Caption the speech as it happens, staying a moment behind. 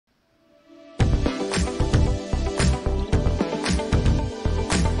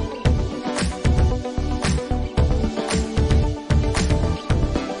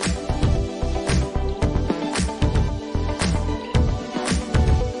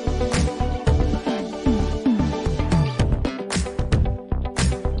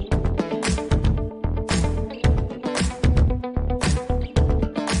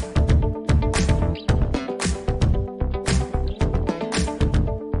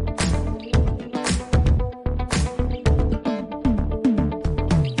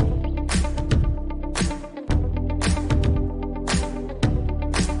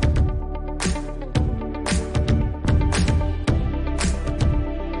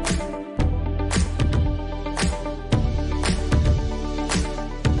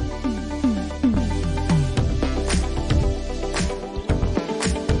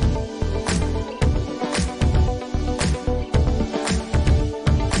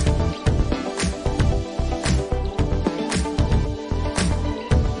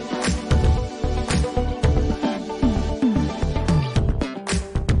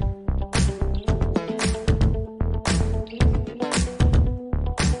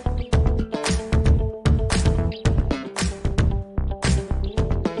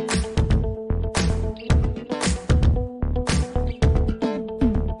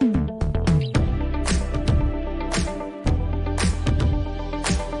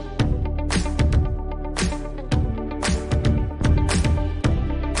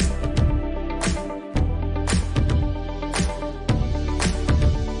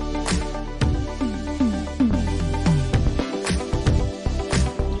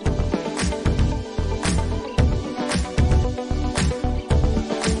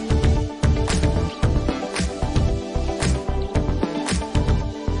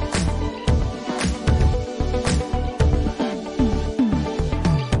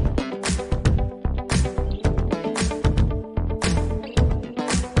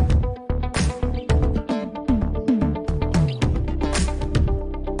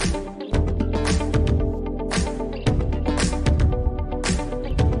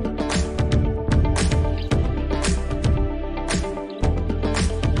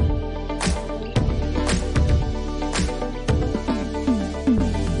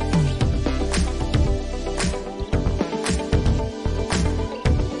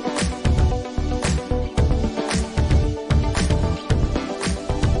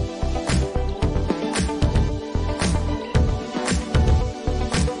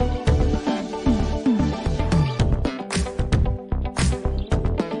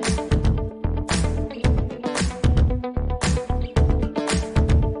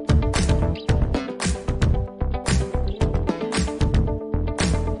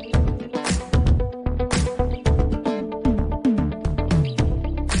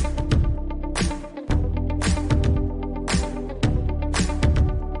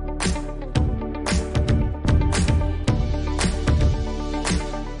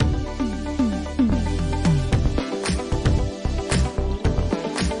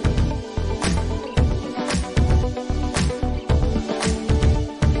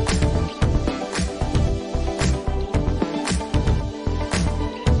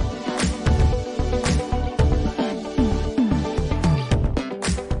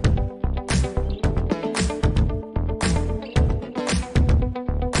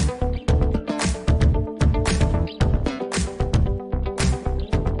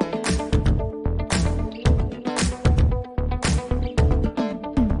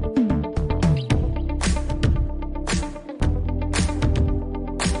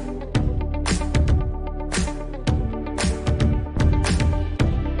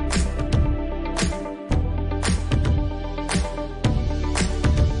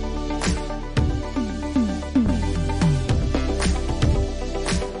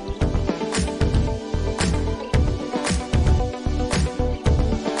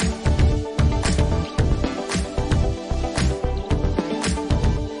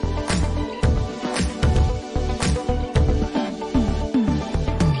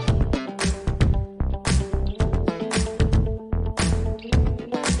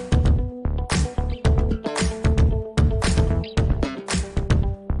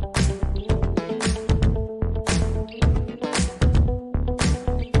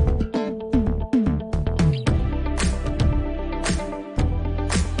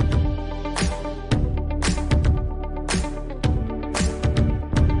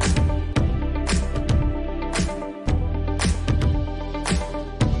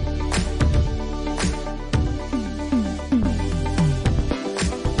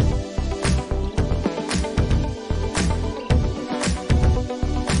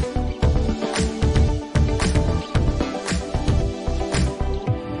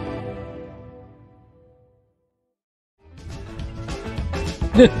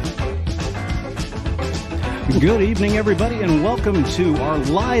Good evening, everybody, and welcome to our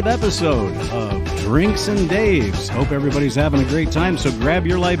live episode of Drinks and Daves. Hope everybody's having a great time, so grab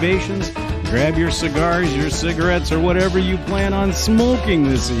your libations, grab your cigars, your cigarettes, or whatever you plan on smoking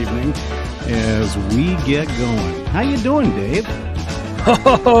this evening as we get going. How you doing, Dave?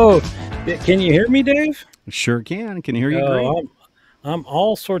 Oh, can you hear me, Dave? Sure can. Can you hear you great? I'm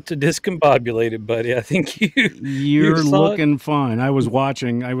all sorts of discombobulated, buddy. I think You're looking fine. I was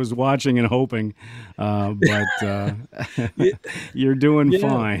watching and hoping, but you're doing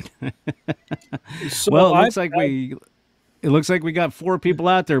fine. So well, it looks like we got 4 people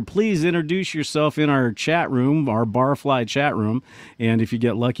out there. Please introduce yourself in our chat room, our Barfly chat room, and if you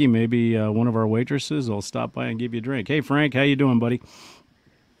get lucky, maybe one of our waitresses will stop by and give you a drink. Hey, Frank, how you doing, buddy?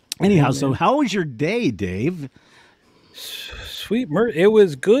 Anyhow, so how was your day, Dave? Sweet, it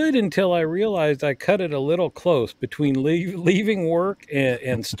was good until I realized I cut it a little close between leaving work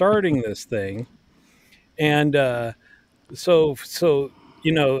and starting this thing, and so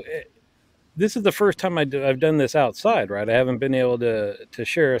you know, this is the first time I've done this outside, right? I haven't been able to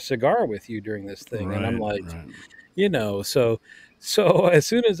share a cigar with you during this thing, right, and I'm like, right. so as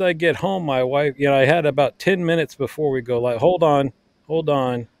soon as I get home, my wife, I had about 10 minutes before we go, like, hold on.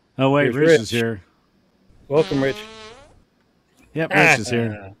 Oh wait, Rich is here. Welcome, Rich. Yep, Rich is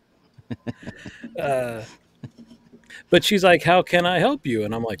here. But she's like, how can I help you?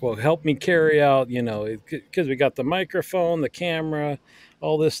 And I'm like, well, help me carry out, because we got the microphone, the camera,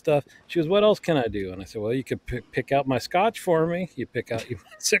 all this stuff. She goes, what else can I do? And I said, well, you could pick out my scotch for me. You pick out your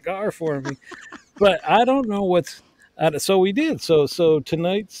cigar for me. But I don't know what's... So we did. So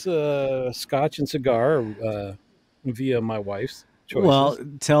tonight's scotch and cigar via my wife's choices. Well,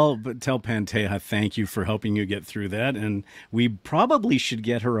 tell Pantea thank you for helping you get through that, and we probably should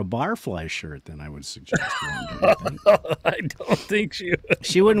get her a Barfly shirt. Then I would suggest. I don't think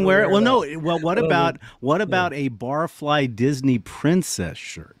she wouldn't wear it. Well, no. Well, what about a Barfly Disney princess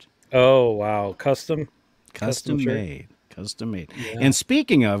shirt? Oh wow, custom made. Yeah. And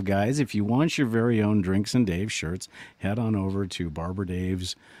speaking of, guys, if you want your very own Drinks and Dave shirts, head on over to Barber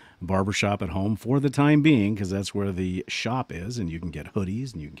Dave's Barbershop at Home for the time being, because that's where the shop is, and you can get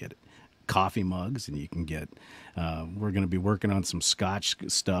hoodies and you can get coffee mugs and you can get we're going to be working on some scotch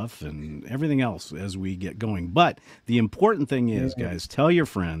stuff and everything else as we get going. But the important thing is, guys, tell your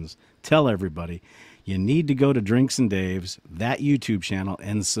friends, tell everybody, you need to go to Drinks and Dave's, that YouTube channel,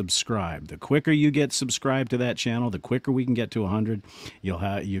 and subscribe. The quicker you get subscribed to that channel, the quicker we can get to 100.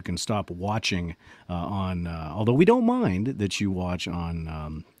 You can stop watching on. Although we don't mind that you watch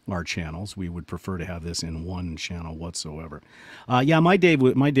on our channels, we would prefer to have this in one channel whatsoever. Yeah, my day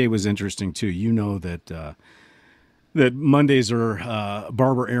was interesting too. You know that that Mondays are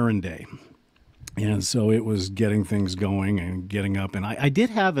Barber Errand Day. And so it was getting things going and getting up. And I did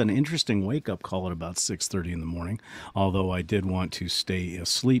have an interesting wake-up call at about 6:30 in the morning, although I did want to stay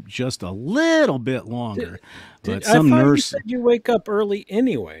asleep just a little bit longer. But some nurse... You said you wake up early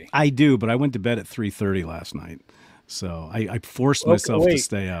anyway. I do, but I went to bed at 3:30 last night. So I forced myself to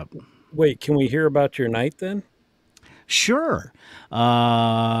stay up. Wait, can we hear about your night then? Sure.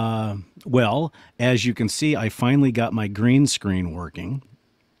 Well, as you can see, I finally got my green screen working.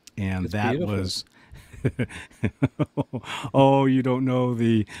 And that was, oh, you don't know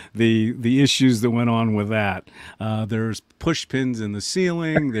the issues that went on with that. There's push pins in the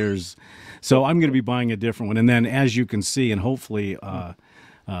ceiling. So I'm going to be buying a different one. And then, as you can see, and hopefully,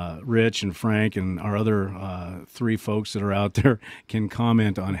 Rich and Frank and our other 3 folks that are out there can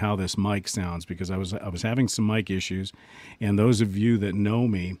comment on how this mic sounds, because I was having some mic issues, and those of you that know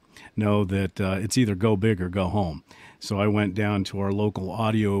me know that it's either go big or go home. So I went down to our local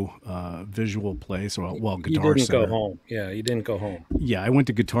audio visual place, Guitar Center. You didn't go home. Yeah, you didn't go home. Yeah, I went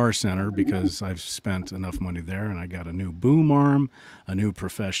to Guitar Center because I've spent enough money there, and I got a new boom arm, a new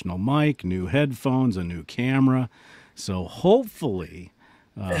professional mic, new headphones, a new camera. So hopefully...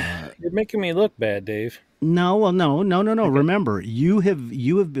 You're making me look bad, Dave. No. Okay. Remember, you have,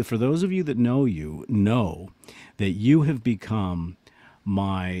 for those of you that know you, know that you have become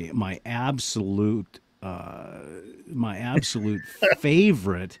my absolute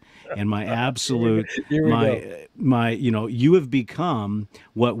favorite, and my absolute you have become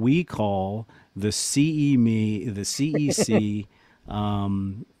what we call the CEC. You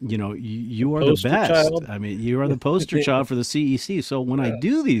are the best. Child. I mean, you are the poster child for the CEC. So when I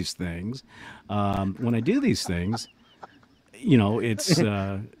do these things, it's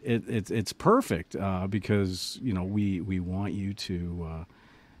perfect because we want you to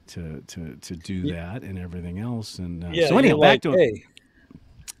do that and everything else. And so anyhow, back to it.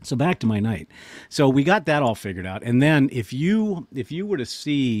 So back to my night. So we got that all figured out. And then if you were to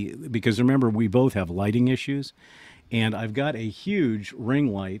see, because remember we both have lighting issues, and I've got a huge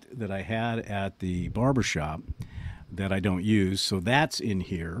ring light that I had at the barber shop that I don't use. So that's in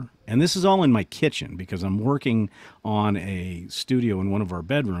here. And this is all in my kitchen because I'm working on a studio in one of our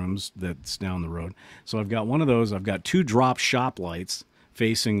bedrooms that's down the road. So I've got one of those. I've got two drop shop lights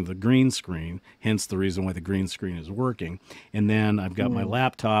facing the green screen, hence the reason why the green screen is working. And then I've got my Mm.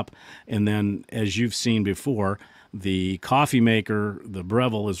 laptop. And then, as you've seen before, the coffee maker, the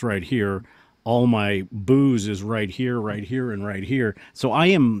Breville, is right here. All my booze is right here, and right here. So I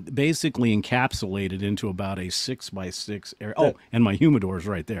am basically encapsulated into about a 6 by 6 area. Oh, That and my humidor is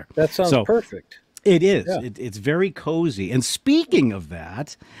right there. that sounds So perfect. it is. Yeah. It's very cozy. And speaking of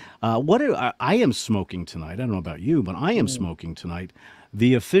that, I am smoking tonight. I don't know about you, but I am Mm. smoking tonight.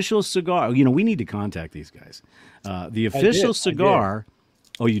 The official cigar. We need to contact these guys. The I did. official I did. cigar.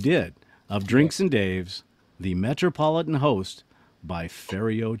 Oh, you did, of Yeah. Drinks and Dave's, the Metropolitan Host by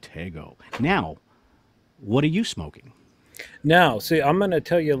Ferio Tego. Now, what are you smoking? Now, see, I'm going to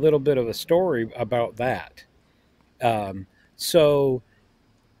tell you a little bit of a story about that. Um, so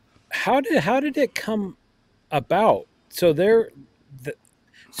how did it come about? Th-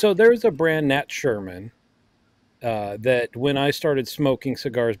 so there's a brand Nat Sherman that when I started smoking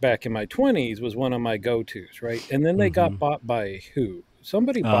cigars back in my 20s was one of my go-tos, right? And then they got Hmm. bought by who?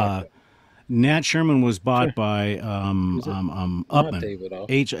 Somebody bought Uh, them. Nat Sherman was Sure. bought by Was it not Upman, David O?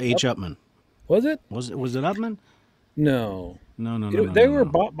 H Up, Upman. was it? Was it Upman? No. No, no, no, no, They no, were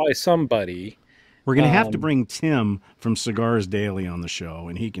no. bought by somebody. We're going to have to Um, bring Tim from Cigars Daily on the show,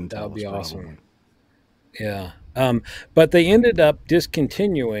 and he can that tell would us be awesome. probably. Yeah. But they ended up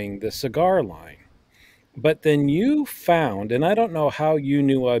discontinuing the cigar line. But then you found, and I don't know how you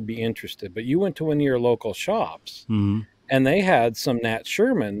knew I'd be interested, but you went to one of your local shops Hmm. and they had some Nat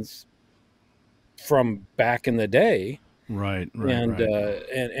Shermans from back in the day Right, right, and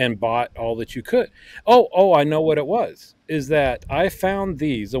right. bought all that you could. Oh, I know what it was. Is that I found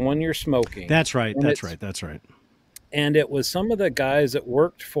these, the one you're smoking, That's right. and That's it's right. That's right. and it was some of the guys that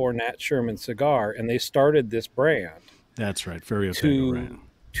worked for Nat Sherman Cigar, and they started this brand That's right. Ferio Tego, right.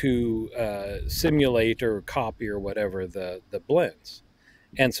 to simulate or copy or whatever the blends.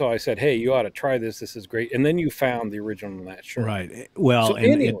 And so I said, "Hey, you ought to try this. This is great." And then you found the original Nat Sherman. Right. Well, So and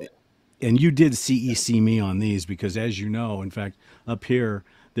anyway, and you did CEC me on these because, as you know, in fact, up here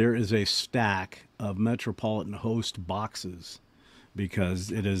there is a stack of Metropolitan Host boxes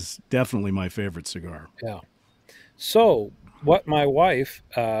because it is definitely my favorite cigar. yeah. So what my wife,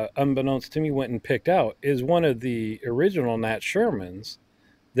 unbeknownst to me, went and picked out is one of the original Nat Shermans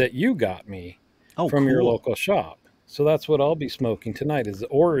that you got me Oh, from your cool. local shop. So that's what I'll be smoking tonight. Is the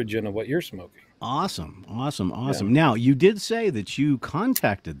origin of what you're smoking. Awesome. Awesome. Yeah. Awesome. Now, you did say that you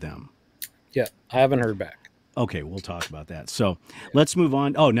contacted them. Yeah. I haven't heard back. Okay, we'll talk about that. So let's move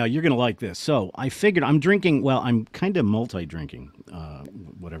on. Oh, now you're going to like this. So I figured I'm drinking, well, I'm kind of multi drinking,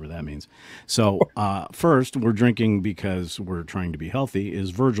 whatever that means. So first, we're drinking because we're trying to be healthy, is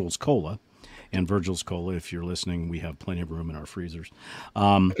Virgil's Cola. And Virgil's Cola, if you're listening, we have plenty of room in our freezers.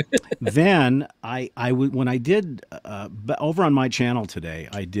 Then when I did over on my channel today,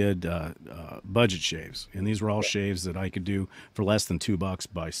 I did budget shaves, and these were all shaves that I could do for less than $2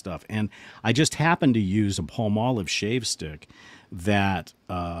 buy stuff. And I just happened to use a Palmolive shave stick that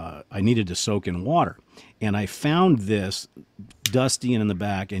I needed to soak in water, and I found this dusty and in the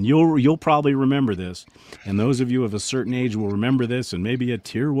back, and you'll probably remember this, and those of you of a certain age will remember this, and maybe a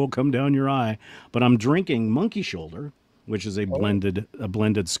tear will come down your eye. But I'm drinking Monkey Shoulder, which is a Oh,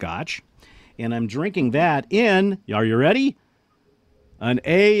 blended Scotch, and I'm drinking that in. Are you ready? An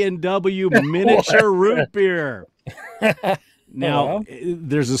A&W what? miniature root beer. Oh, Now, well.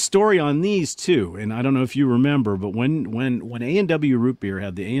 there's a story on these too, and I don't know if you remember, but when A&W Root Beer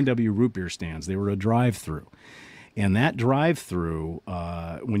had the A&W Root Beer stands, they were a drive-through, and that drive-through,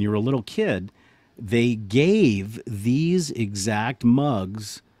 when you were a little kid, they gave these exact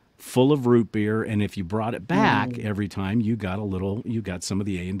mugs full of root beer, and if you brought it back Mm, every time, you got some of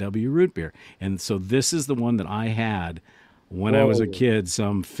the A&W root beer, and so this is the one that I had when I was a whoa. kid,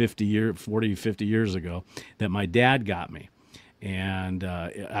 some 40, 50 years ago, that my dad got me. And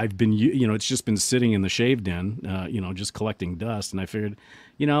I've been, it's just been sitting in the shave den, just collecting dust. And I figured,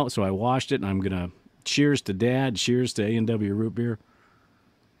 so I washed it, and I'm gonna cheers to Dad, cheers to A&W root beer.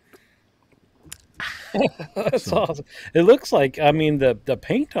 That's So awesome. It looks like, I mean, the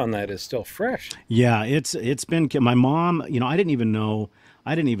paint on that is still fresh. yeah, it's been my mom. I didn't even know.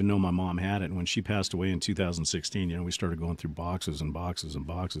 I didn't even know my mom had it. And when she passed away in 2016, we started going through boxes and boxes and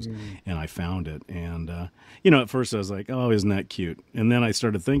boxes, Mm. and I found it. And, at first I was like, oh, isn't that cute? And then I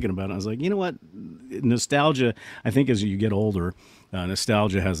started thinking about it. I was like, you know what? Nostalgia, I think as you get older,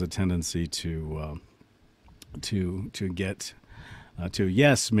 nostalgia has a tendency to get to,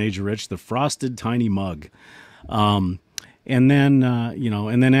 yes, Major Rich, the frosted tiny mug. And then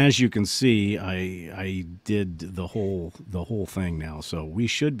and then as you can see, I did the whole thing now. So we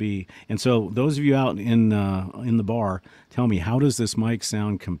should be. And so those of you out in the bar, tell me, how does this mic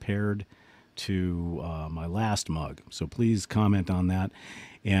sound compared to my last mug? So please comment on that.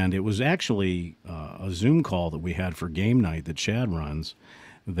 And it was actually a Zoom call that we had for game night that Chad runs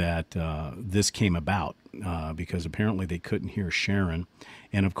that this came about because apparently they couldn't hear Sharon,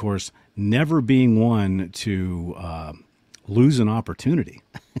 and of course, never being one to lose an opportunity.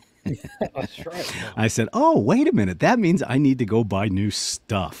 That's right. I said, "Oh, wait a minute. That means I need to go buy new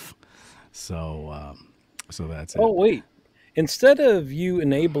stuff." So that's it. Oh, wait. Instead of you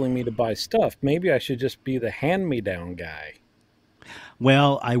enabling me to buy stuff, maybe I should just be the hand-me-down guy.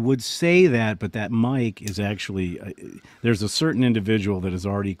 Well, I would say that, but that mic is actually there's a certain individual that has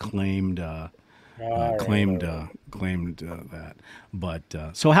already claimed All right, all claimed right. that. But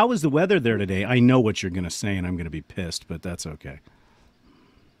so, how was the weather there today? I know what you're going to say, and I'm going to be pissed, but that's okay.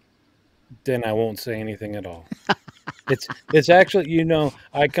 Then I won't say anything at all. It's actually,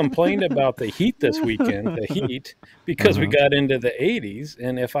 I complained about the heat this weekend, because we Uh-huh. got into the 80s,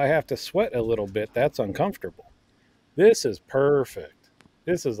 and if I have to sweat a little bit, that's uncomfortable. This is perfect.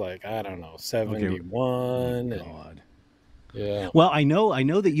 This is like, I don't know, Okay. Oh 71 and God. yeah. Well, I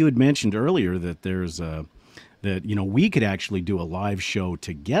know that you had mentioned earlier that there's that we could actually do a live show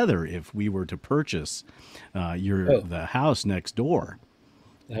together if we were to purchase Oh, the house next door.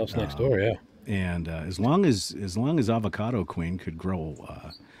 the house next door, yeah. And as long as Avocado Queen could grow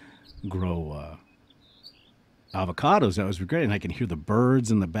avocados, that was great. And I can hear the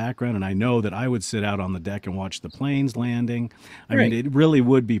birds in the background, and I know that I would sit out on the deck and watch the planes landing. I mean, Right. it really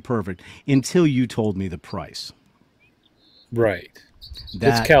would be perfect until you told me the price. Right. It's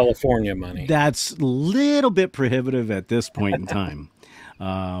That California money. that's a little bit prohibitive at this point in time.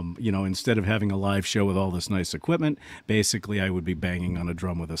 Instead of having a live show with all this nice equipment, basically I would be banging on a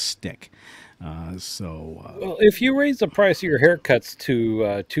drum with a stick. Well, if you raise the price of your haircuts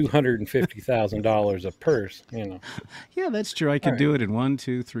to $250,000 a purse, yeah, that's true. I all could right. do it in one,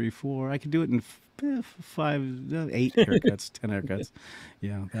 two, three, four. I could do it in five, 8 haircuts, 10 haircuts.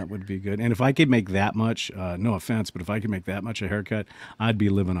 Yeah, that would be good. And if I could make that much, no offense, but if I could make that much a haircut, I'd be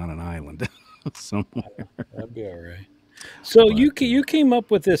living on an island somewhere. That'd be all right. So But you came up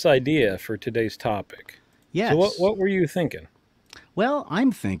with this idea for today's topic. So what yes, what were you thinking? well,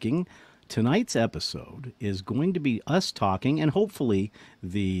 I'm thinking tonight's episode is going to be us talking, and hopefully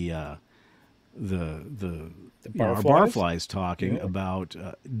the the The our barflies? barflies talking Yeah. about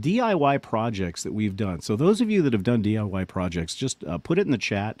DIY projects that we've done. So those of you that have done DIY projects, just put it in the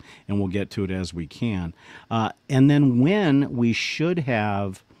chat, and we'll get to it as we can. And then when we should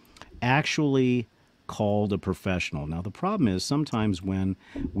have actually called a professional. Now the problem is sometimes when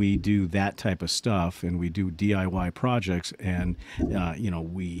we do that type of stuff and we do DIY projects, and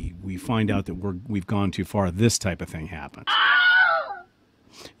we find out that we've gone too far, this type of thing happens.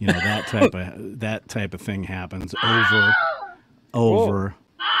 That type of thing happens Whoa. over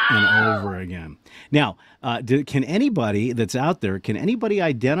and over again. Now, can anybody that's out there, can anybody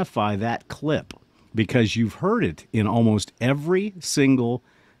identify that clip? Because you've heard it in almost every single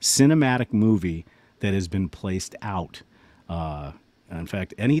cinematic movie that has been placed out. In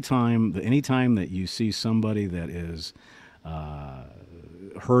fact, anytime that you see somebody that is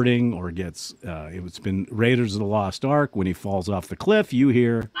hurting or gets, it's been Raiders of the Lost Ark, when he falls off the cliff, you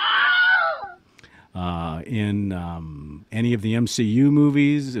hear in any of the MCU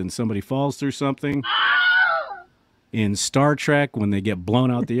movies and somebody falls through something. In Star Trek, when they get blown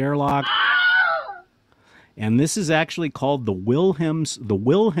out the airlock. And this is actually called the Wilhelm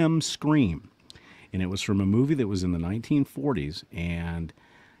scream, and it was from a movie that was in the 1940s, and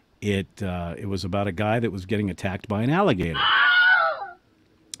it was about a guy that was getting attacked by an alligator,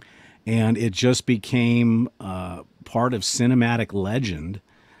 and it just became part of cinematic legend.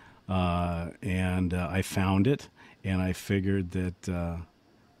 And I found it, and I figured that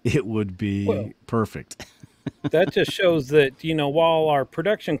it would Well, be perfect. that just shows that, while our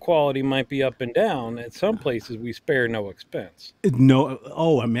production quality might be up and down, at some places we spare no expense. No,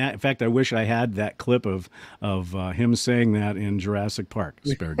 oh, in fact, I wish I had that clip of him saying that in Jurassic Park.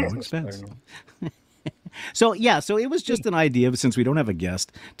 Spared no Spare expense. no. So yeah, so it was just an idea, since we don't have a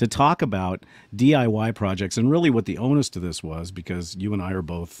guest, to talk about DIY projects and really what the onus to this was, because you and I are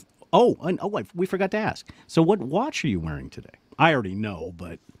both. Oh, and, we forgot to ask. So what watch are you wearing today? I already know,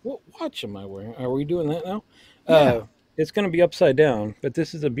 but What watch am I wearing? Are we doing that now? yeah, It's going to be upside down, but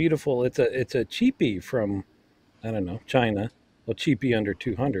this is a beautiful. It's a cheapie from, I don't know, China. Well, cheapie under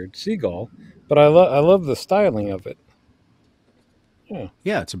 200 Seagull, but I love the styling of it. Yeah,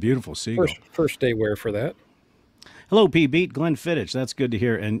 yeah, it's a beautiful seagull. first day wear for that. Hello, P. Beat, Glenn Fittich. That's good to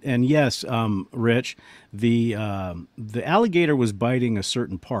hear. And yes, Rich, the alligator was biting a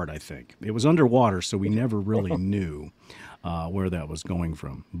certain part. I think it was underwater, so we never really knew where that was going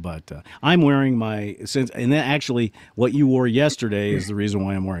from. But I'm wearing my and then actually, what you wore yesterday is the reason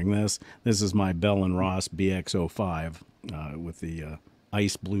why I'm wearing this. This is my Bell and Ross BX05 with the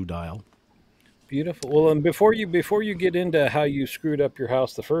ice blue dial. Beautiful. Well, and before you get into how you screwed up your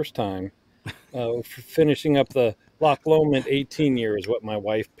house the first time, finishing up the Loch Lomond 18 year is what my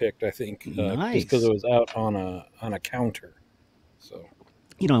wife picked. I think just because Nice. it was out on a counter. So One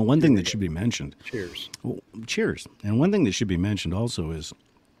here thing we that go. should be mentioned. Cheers. Well, cheers. And one thing that should be mentioned also is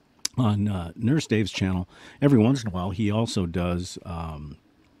on Nurse Dave's channel, every once in a while, he also does, and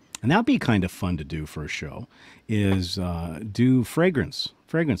that'd be kind of fun to do for a show, is do fragrances.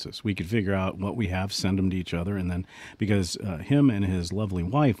 We could figure out what we have, send them to each other, and then because him and his lovely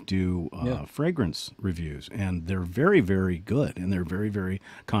wife do Yeah. fragrance reviews, and they're very, very good, and they're very, very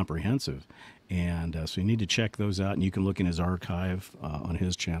comprehensive. And so you need to check those out, and you can look in his archive on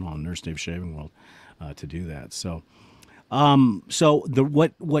his channel on Nurse Dave Shaving World to do that. So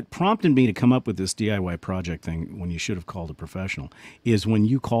what prompted me to come up with this DIY project thing, when you should have called a professional, is when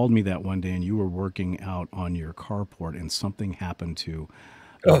you called me that one day and you were working out on your carport and something happened to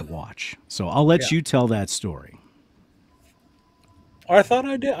your Oh, watch. So I'll let yeah. you tell that story. I thought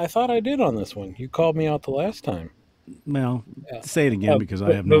I did. I thought I did on this one. You called me out the last time. Well, Yeah. say it again because I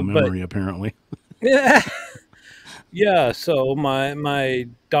But have no but memory apparently. yeah. Yeah. So my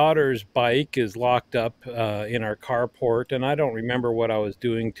daughter's bike is locked up in our carport, and I don't remember what I was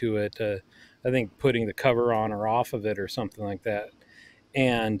doing to it. I think putting the cover on or off of it or something like that.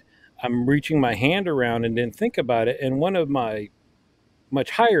 And I'm reaching my hand around and didn't think about it. And one of my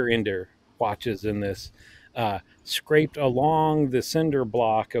much higher ender watches in this scraped along the cinder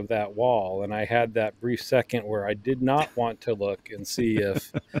block of that wall, and I had that brief second where I did not want to look and see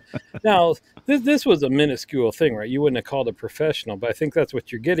if. Now, this was a minuscule thing, right? You wouldn't have called a professional, but I think that's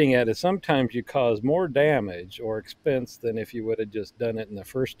what you're getting at, is sometimes you cause more damage or expense than if you would have just done it in the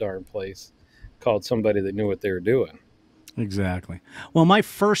first darn place, called somebody that knew what they were doing. Exactly. Well, my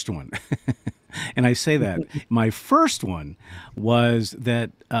first one, and I say that my first one was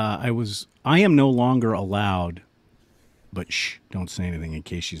that I am no longer allowed, but shh, don't say anything in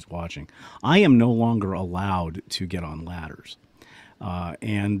case she's watching. I am no longer allowed to get on ladders.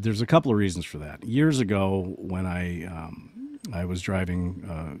 And there's a couple of reasons for that. Years ago, when I was driving,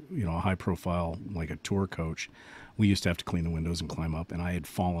 a high profile, like a tour coach, we used to have to clean the windows and climb up. And I had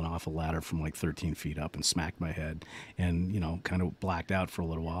fallen off a ladder from like 13 feet up and smacked my head and, kind of blacked out for a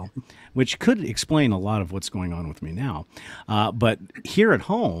little while, which could explain a lot of what's going on with me now. But here at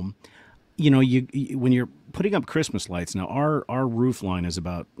home, when you're putting up Christmas lights, now our roof line is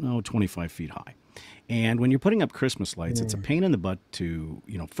about 25 feet high. And when you're putting up Christmas lights, it's a Mm. pain in the butt to,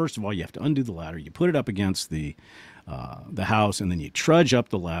 first of all, you have to undo the ladder. You put it up against the house, and then you trudge up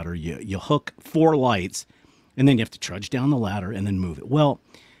the ladder. You hook 4 lights, and then you have to trudge down the ladder and then move it. Well,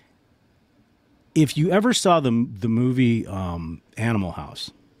 if you ever saw the movie Animal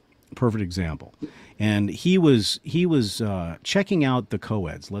House, perfect example, and he was checking out the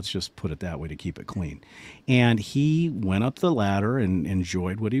co-eds. Let's just put it that way to keep it clean. And he went up the ladder and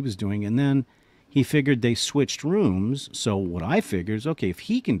enjoyed what he was doing, and then he figured they switched rooms. So what I figured is, okay, if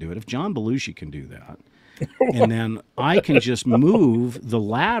he can do it, if John Belushi can do that, and then I can just move the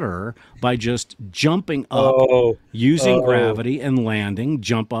ladder by just jumping up Oh, using oh, gravity and landing,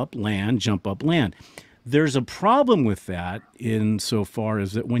 jump up, land, jump up, land. There's a problem with that insofar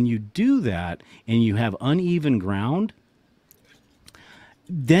as that when you do that and you have uneven ground,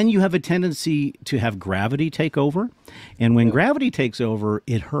 then you have a tendency to have gravity take over. And when yeah. gravity takes over,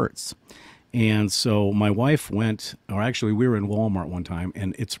 it hurts. And so my wife went, or actually, we were in Walmart one time,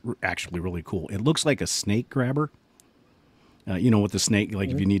 and it's actually really cool. It looks like a snake grabber. With the snake, like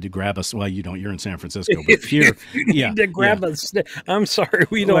if Mhm. you need to grab us, well, you don't, you're in San Francisco, but If here, you yeah, need to yeah. grab a snake, I'm sorry,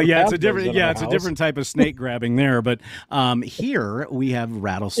 we Well, don't yeah, have those in our it's a house. different type of snake grabbing there, but here we have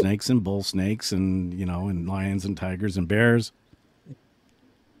rattlesnakes and bull snakes and, and lions and tigers and bears.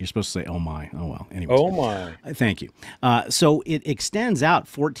 You're supposed to say, oh my. Oh, well. Anyways, Oh my. thank you. So it extends out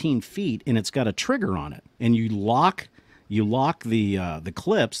 14 feet and it's got a trigger on it. And you lock the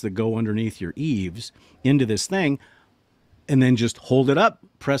clips that go underneath your eaves into this thing and then just hold it up,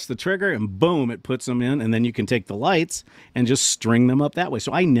 press the trigger, and boom, it puts them in. And then you can take the lights and just string them up that way.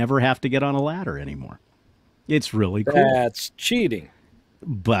 So I never have to get on a ladder anymore. It's really cool. That's cheating.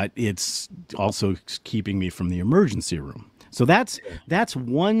 But it's also keeping me from the emergency room. So that's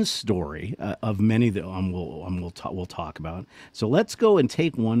one story of many that we'll talk about. So let's go and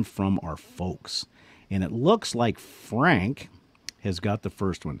take one from our folks, and it looks like Frank has got the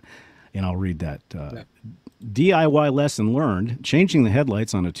first one, and I'll read that. Yeah. DIY lesson learned: changing the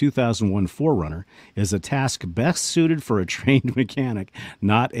headlights on a 2001 4Runner is a task best suited for a trained mechanic,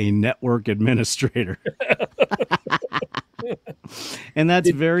 not a network administrator. And that's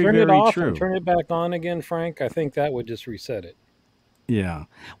very, Turn it very off true. and turn it back on again, Frank. I think that would just reset it. Yeah.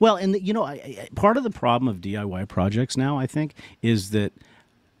 Well, and part of the problem of DIY projects now, I think, is that,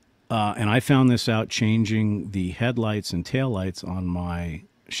 and I found this out changing the headlights and taillights on my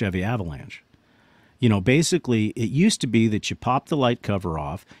Chevy Avalanche. Basically, it used to be that you pop the light cover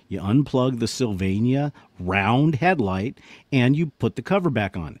off, you unplug the Sylvania round headlight, and you put the cover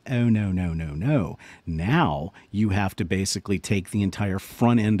back on. Oh, no, no, no, no. Now you have to basically take the entire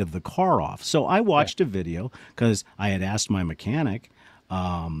front end of the car off. So I Yeah. watched a video because I had asked my mechanic,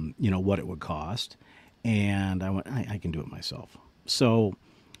 what it would cost. And I went, I can do it myself. So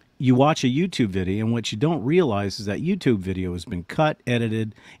you watch a YouTube video, and what you don't realize is that YouTube video has been cut,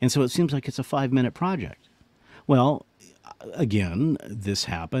 edited, and so it seems like it's a 5-minute project. Well, again, this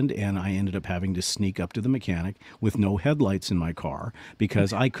happened, and I ended up having to sneak up to the mechanic with no headlights in my car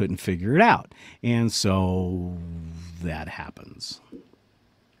because I couldn't figure it out. And so that happens.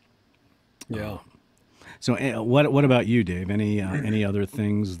 Yeah. So what about you, Dave? Any other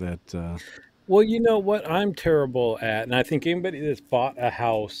things that Well, you know what I'm terrible at, and I think anybody that's bought a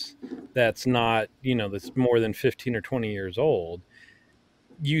house that's not, that's more than 15 or 20 years old,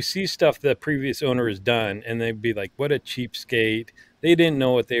 you see stuff the previous owner has done, and they'd be like, what a cheapskate. They didn't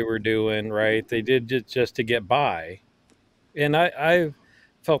know what they were doing, right? They did just to get by. And I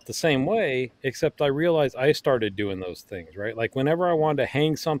felt the same way, except I realized I started doing those things, right? Like whenever I wanted to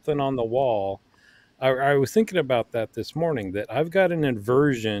hang something on the wall, I was thinking about that this morning, that I've got an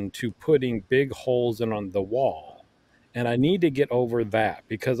aversion to putting big holes in on the wall. And I need to get over that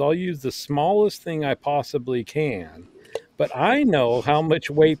because I'll use the smallest thing I possibly can. But I know how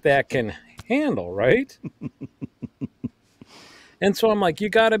much weight that can handle, right? And so I'm like, you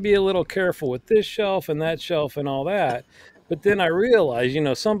got to be a little careful with this shelf and that shelf and all that. But then I realized,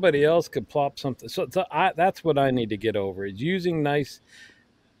 somebody else could plop something. That's what I need to get over, is using nice,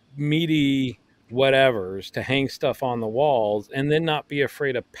 meaty whatevers to hang stuff on the walls and then not be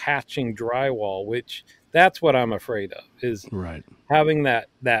afraid of patching drywall, which that's what I'm afraid of, is right? having that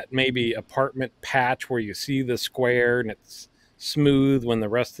maybe apartment patch where you see the square and it's smooth when the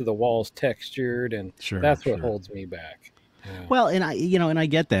rest of the wall's textured, and Sure, that's what sure. holds me back. Yeah. Well, and I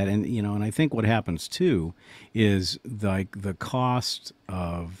get that, and I think what happens too is like the cost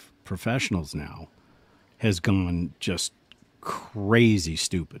of professionals now has gone just crazy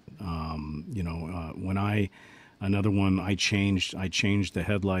stupid. When another one I changed the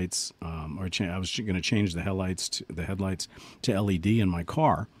headlights, I was going to change the headlights to LED in my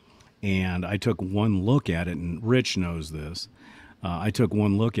car, and I took one look at it, and Rich knows this. I took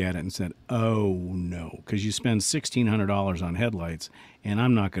one look at it and said, "Oh no," because you spend $1,600 on headlights, and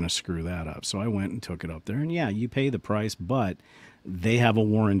I'm not going to screw that up. So I went and took it up there, and yeah, you pay the price, but they have a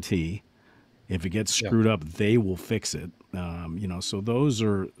warranty. If it gets Yeah. screwed up, they will fix it. So those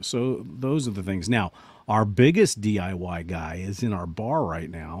are the things. Now, our biggest DIY guy is in our bar right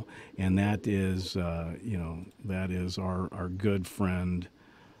now, and that is our good friend.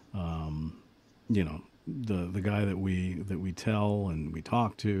 The guy that we tell and we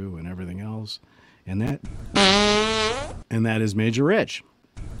talk to and everything else, and that is Major Rich.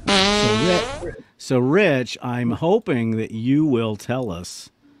 So Rich, I'm hoping that you will tell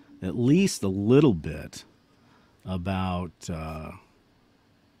us at least a little bit about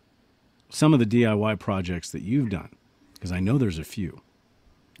some of the DIY projects that you've done, because I know there's a few.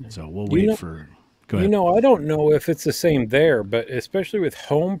 So we'll You wait know, for. Go ahead. I don't know if it's the same there, but especially with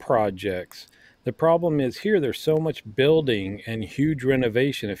home projects, the problem is here there's so much building and huge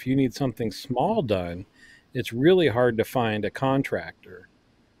renovation. If you need something small done, it's really hard to find a contractor.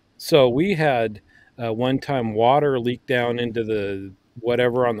 So we had one time water leak down into the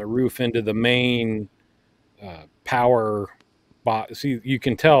whatever on the roof into the main power box. See, you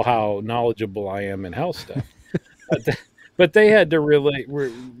can tell how knowledgeable I am in house stuff. But, but they had to really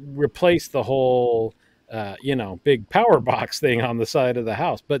replace the whole, big power box thing on the side of the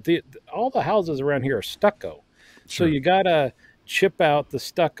house. But all the houses around here are stucco, so Sure. you gotta chip out the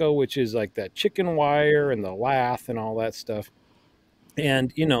stucco, which is like that chicken wire and the lath and all that stuff.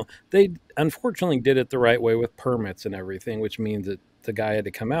 And, they unfortunately did it the right way with permits and everything, which means that the guy had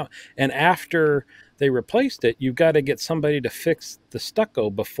to come out. And after they replaced it, you've got to get somebody to fix the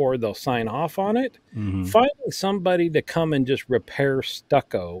stucco before they'll sign off on it. Hmm. Finding somebody to come and just repair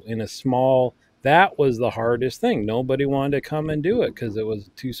stucco in a small, that was the hardest thing. Nobody wanted to come and do it because it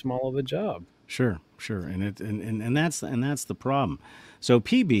was too small of a job. Sure, sure, and that's the problem. So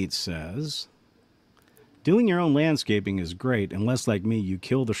P Beat says doing your own landscaping is great, unless like me, you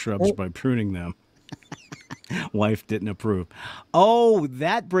kill the shrubs Oh, by pruning them. Wife didn't approve. Oh,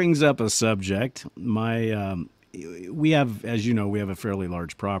 that brings up a subject. We have, as you know, we have a fairly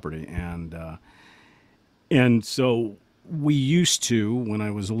large property, and so we used to, when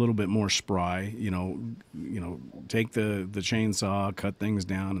I was a little bit more spry, take the chainsaw, cut things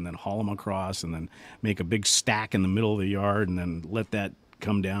down, and then haul them across, and then make a big stack in the middle of the yard, and then let that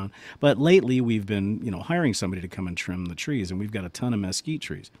come down. But lately, we've been, hiring somebody to come and trim the trees, and we've got a ton of mesquite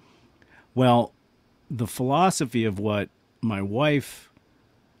trees. Well, the philosophy of what my wife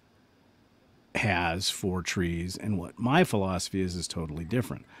has for trees and what my philosophy is totally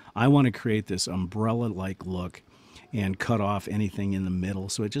different. I want to create this umbrella like look and cut off anything in the middle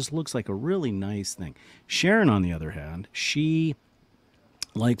so it just looks like a really nice thing. Sharon, on the other hand, she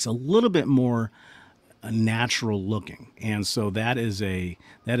likes a little bit more natural looking, and so that is a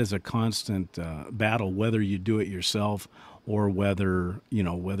constant battle, whether you do it yourself or whether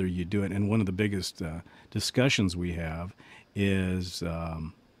you do it. And one of the biggest discussions we have is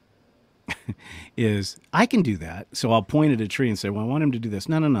is I can do that. So I'll point at a tree and say, "Well, I want him to do this."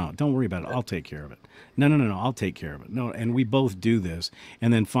 No, no, no, don't worry about it. I'll take care of it. No, no, no, no, I'll take care of it. No, and we both do this,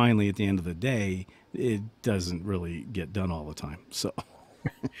 and then finally, at the end of the day, it doesn't really get done all the time. So,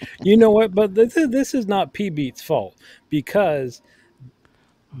 you know what? But this is not P Beat's fault, because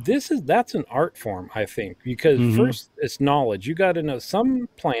that's an art form, I think, because hmm, first it's knowledge. You got to know some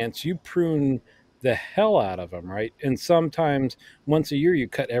plants you prune the hell out of them, right? And sometimes once a year you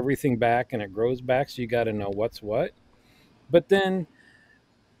cut everything back and it grows back, so you got to know what's what. But then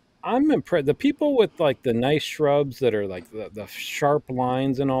I'm impressed. The people with like the nice shrubs that are like the sharp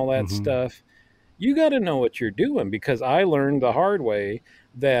lines and all that hmm, stuff, you got to know what you're doing, because I learned the hard way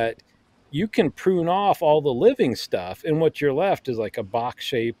that you can prune off all the living stuff and what you're left is like a box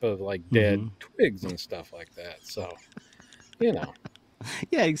shape of like dead hmm. twigs and stuff like that. So, you know,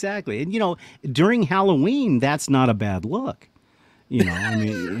 Yeah, exactly. And during Halloween, that's not a bad look. I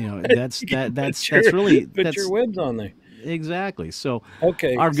mean, that's you that can that's that's really put your that's webs on there. exactly. So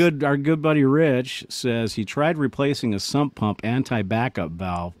Okay. our good buddy Rich says he tried replacing a sump pump anti-backup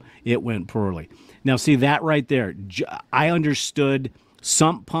valve. It went poorly. Now see that right there. I understood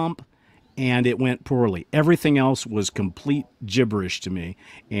sump pump and it went poorly. Everything else was complete gibberish to me.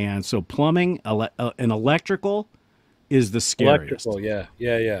 And so plumbing and electrical is the scariest. Electrical. Yeah.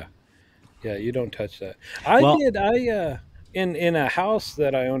 Yeah. Yeah. Yeah. You don't touch that. I Well, did. In a house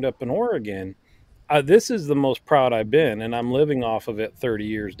that I owned up in Oregon, this is the most proud I've been, and I'm living off of it 30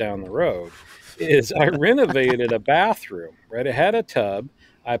 years down the road, is I renovated a bathroom, right? It had a tub.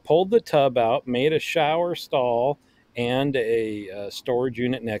 I pulled the tub out, made a shower stall and a storage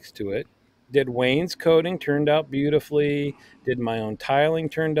unit next to it. Did wainscoting, turned out beautifully. Did my own tiling,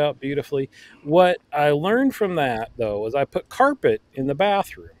 turned out beautifully. What I learned from that, though, was I put carpet in the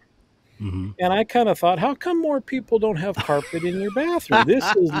bathroom. mhm. And I kind of thought, how come more people don't have carpet in your bathroom? This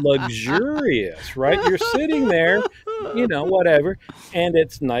is luxurious, right? You're sitting there, whatever, and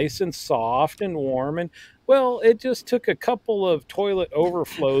it's nice and soft and warm. And well, it just took a couple of toilet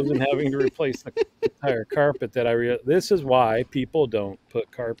overflows and having to replace the entire carpet that I realized this is why people don't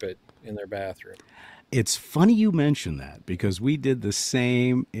put carpet in their bathroom. It's funny you mention that because we did the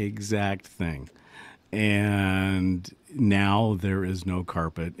same exact thing. And now there is no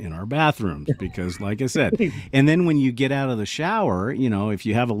carpet in our bathrooms because, like I said, and then when you get out of the shower, if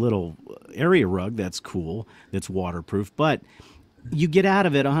you have a little area rug, that's cool, that's waterproof, but you get out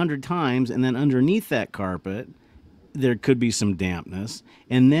of it 100 times, and then underneath that carpet, there could be some dampness,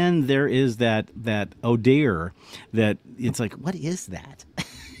 and then there is that odor that it's like, what is that?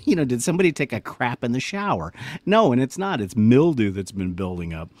 Did somebody take a crap in the shower? No, and it's not. It's mildew that's been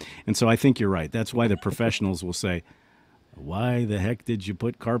building up. And so I think you're right. That's why the professionals will say, why the heck did you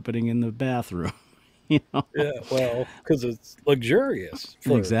put carpeting in the bathroom? you know? Yeah, well, because it's luxurious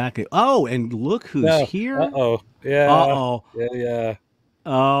for Exactly. Oh, and look who's no. here. Oh, Uh yeah, oh. yeah, yeah.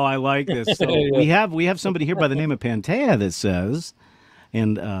 Oh, I like this. So Yeah. we have somebody here by the name of Pantea that says,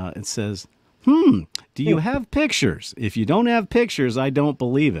 and it says, do you have pictures? If you don't have pictures, I don't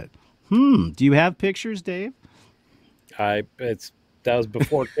believe it. Do you have pictures, Dave? It's that was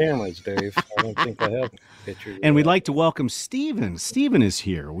before cameras, Dave. I don't think I have pictures of And we'd that. like to welcome Stephen. Stephen is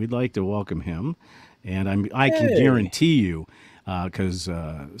here. We'd like to welcome him, and I can Hey. guarantee you, because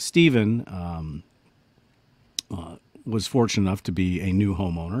Stephen was fortunate enough to be a new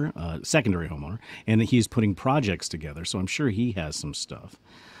homeowner, secondary homeowner, and he's putting projects together. So I'm sure he has some stuff.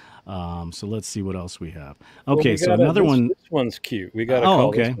 So let's see what else we have. Well, Okay, we so got to another one. this one's cute. We got to Oh,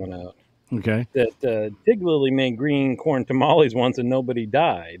 call this okay, one out. okay. That Tig Lily made green corn tamales once and nobody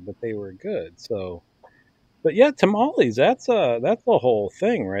died, but they were good. So, but yeah, tamales, that's a whole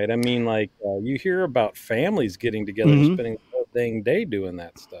thing, right? I mean, like you hear about families getting together and hmm spending the whole dang day doing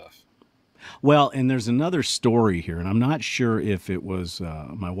that stuff. Well, and there's another story here, and I'm not sure if it was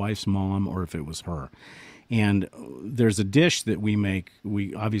my wife's mom or if it was her. And there's a dish that we make.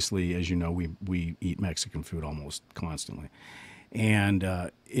 We obviously, as you know, we eat Mexican food almost constantly,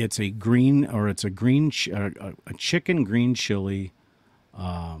 and it's a a chicken green chili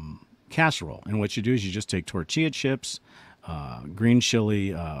casserole. And what you do is you just take tortilla chips, green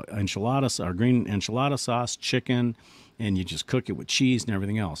chili enchiladas or green enchilada sauce, chicken, and you just cook it with cheese and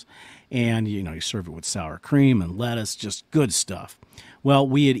everything else. And you serve it with sour cream and lettuce, just good stuff. Well,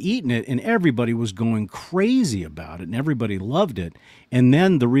 we had eaten it and everybody was going crazy about it and everybody loved it. And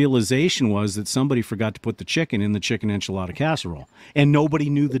then the realization was that somebody forgot to put the chicken in the chicken enchilada casserole and nobody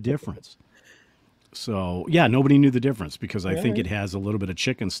knew the difference. So yeah, nobody knew the difference because I All think right. it has a little bit of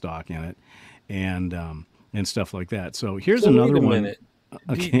chicken stock in it, and stuff like that. So here's So wait another a one. minute.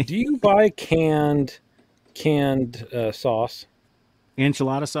 Okay, Do you buy canned sauce?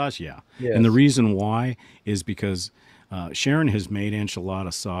 enchilada sauce, yeah. And the Yes. reason why is because Sharon has made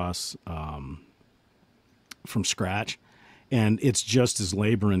enchilada sauce from scratch, and it's just as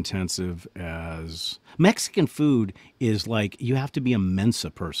labor intensive as Mexican food is. Like you have to be a Mensa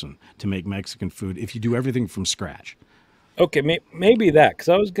person to make Mexican food if you do everything from scratch. Okay, maybe that, because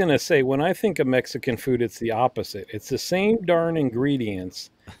I was going to say, when I think of Mexican food, it's the opposite. It's the same darn ingredients,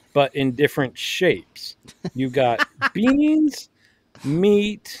 but in different shapes. You got beans,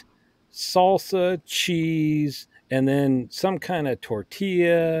 meat, salsa, cheese, and then some kind of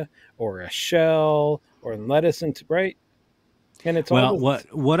tortilla or a shell or lettuce, and right? And it's all Well, this,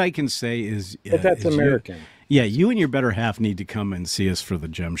 what I can say but that's is you, American. yeah, you and your better half need to come and see us for the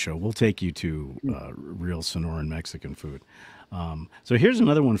Gem Show. We'll take you to real Sonoran Mexican food. So here's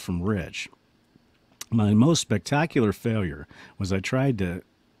another one from Rich. My most spectacular failure was I tried to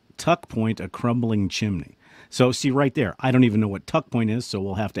tuck point a crumbling chimney. So see right there, I don't even know what tuck point is, so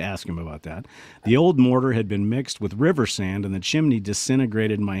we'll have to ask him about that. The old mortar had been mixed with river sand, and the chimney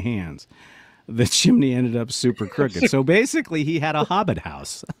disintegrated in my hands. The chimney ended up super crooked. So basically, he had a hobbit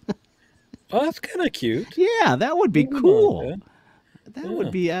house. Oh, that's kind of cute. Yeah, that would be Something like cool. that. That would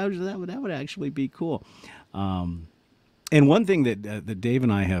Yeah. be that would actually be cool. And one thing that Dave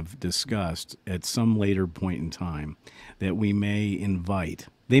and I have discussed at some later point in time that we may invite.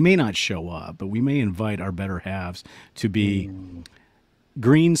 They may not show up, but we may invite our better halves to be Mm.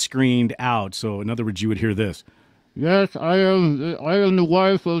 green screened out. So in other words, you would hear this. Yes, I am the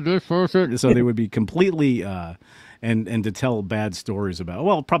wife of this person. So they would be completely and to tell bad stories about,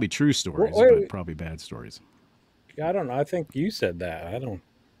 well, probably true stories, but Wait, probably bad stories. I don't know. I think you said that. I don't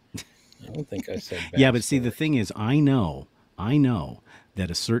think I said Yeah, bad but see, the story. thing is, I know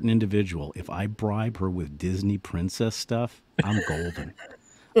that a certain individual, if I bribe her with Disney princess stuff, I'm golden.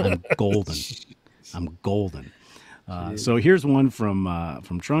 I'm golden. I'm golden. So here's one from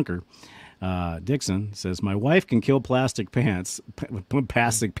Trunker. Dixon says, "My wife can kill plastic pants.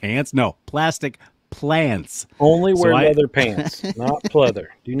 Plastic pants? No, plastic plants. Only So wear I leather pants, not pleather.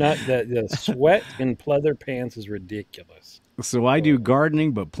 Do not the sweat in pleather pants is ridiculous. so I do So,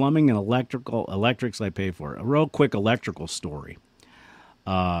 gardening, but plumbing and electrics I pay for. A real quick electrical story.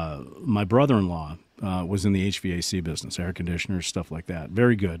 My brother-in-law was in the HVAC business, air conditioners, stuff like that.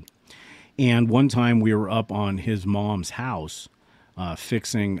 Very good. And one time we were up on his mom's house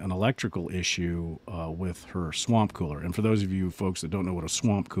fixing an electrical issue with her swamp cooler. And for those of you folks that don't know what a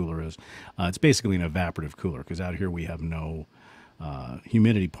swamp cooler is, it's basically an evaporative cooler because out here we have no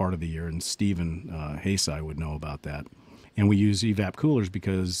humidity part of the year. And Stephen Haysai would know about that. And we use evap coolers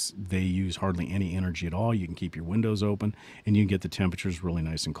because they use hardly any energy at all. You can keep your windows open and you can get the temperatures really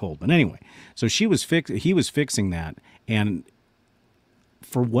nice and cold. But anyway, so he was fixing that, and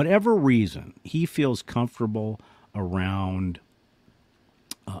for whatever reason, he feels comfortable around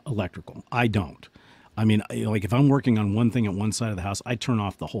electrical. I don't. I mean, like if I'm working on one thing at one side of the house, I turn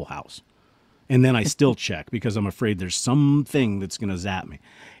off the whole house. And then I still check because I'm afraid there's something that's going to zap me.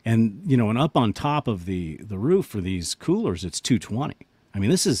 And, and up on top of the roof for these coolers, it's 220. I mean,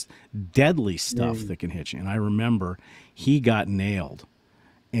 this is deadly stuff that can hit you. And I remember he got nailed.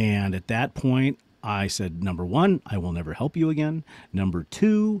 And at that point, I said, number one, I will never help you again. Number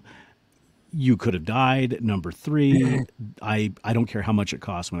two, you could have died. Number three, I don't care how much it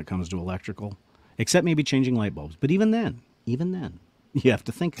costs when it comes to electrical, except maybe changing light bulbs. But even then, you have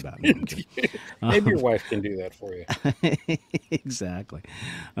to think about it. Maybe your wife can do that for you. Exactly.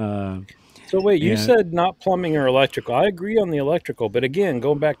 So wait, you said not plumbing or electrical. I agree on the electrical, but again,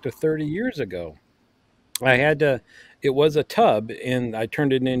 going back to 30 years ago, it was a tub and I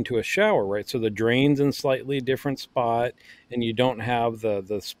turned it into a shower, right? So the drain's in slightly different spot and you don't have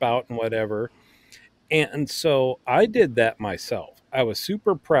the spout and whatever. And so I did that myself. I was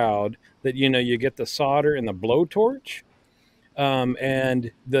super proud that, you get the solder and the blowtorch.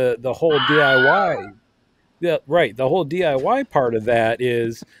 And the whole DIY, yeah, right. The whole DIY part of that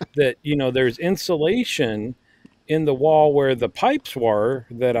is that, there's insulation in the wall where the pipes were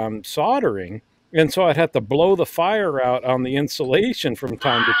that I'm soldering. And so I'd have to blow the fire out on the insulation from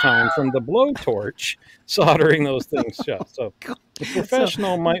time to time from the blowtorch, soldering those things shut. So the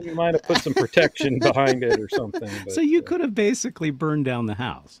professional might have put some protection behind it or something. But, so you could have basically burned down the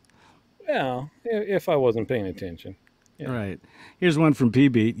house. Yeah, if I wasn't paying attention. Yeah. Right. Here's one from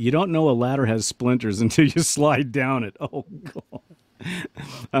PB. You don't know a ladder has splinters until you slide down it. Oh, God.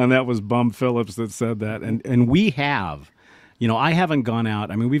 And that was Bum Phillips that said that. And we have, I haven't gone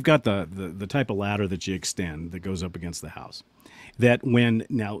out. I mean, we've got the type of ladder that you extend that goes up against the house.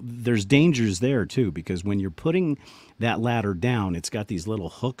 Now, there's dangers there, too, because when you're putting that ladder down, it's got these little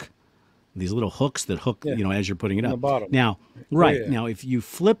hooks that hook, as you're putting it up. The bottom. Now, right. Now, if you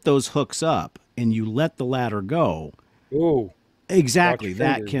flip those hooks up and you let the ladder go, ooh, exactly.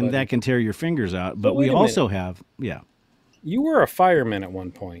 That can tear your fingers out. But we also have, You were a fireman at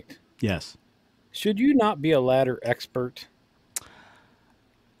one point. Yes. Should you not be a ladder expert?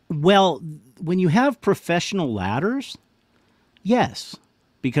 Well, when you have professional ladders, yes,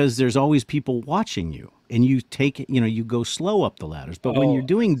 because there's always people watching you. And you you go slow up the ladders. But when you're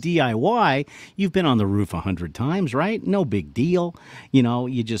doing DIY, you've been on the roof 100 times, right? No big deal.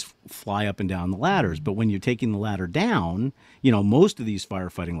 You just fly up and down the ladders. But when you're taking the ladder down, most of these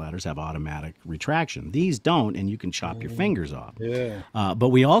firefighting ladders have automatic retraction. These don't, and you can chop your fingers off. Yeah. But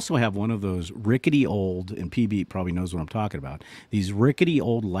we also have one of those rickety old, and PB probably knows what I'm talking about, these rickety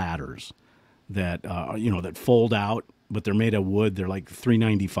old ladders that, that fold out, but they're made of wood. They're like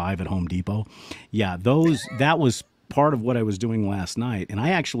 $3.95 at Home Depot. Yeah, that was part of what I was doing last night, and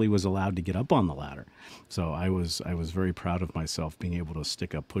I actually was allowed to get up on the ladder. So I was very proud of myself being able to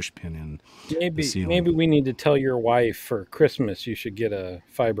stick a push pin in the ceiling. Maybe we need to tell your wife for Christmas you should get a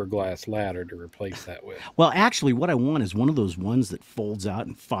fiberglass ladder to replace that with. Well, actually, what I want is one of those ones that folds out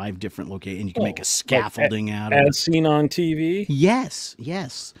in 5 different locations, and you can make a scaffolding out of it. As seen on TV? Yes.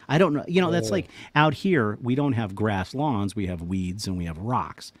 I don't know. That's like out here, we don't have grass lawns. We have weeds and we have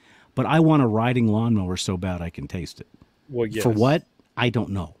rocks. But I want a riding lawnmower so bad I can taste it. Well, yes. For what? I don't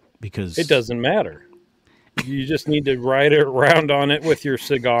know, because it doesn't matter. You just need to ride it around on it with your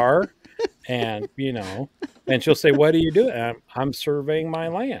cigar, and and she'll say, "What are you doing?" I'm surveying my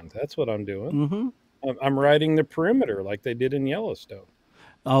land. That's what I'm doing. Mm-hmm. I'm riding the perimeter like they did in Yellowstone.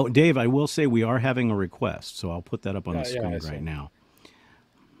 Oh, Dave, I will say we are having a request, so I'll put that up on the screen right now.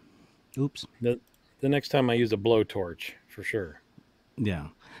 Oops. The next time I use a blowtorch, for sure. Yeah.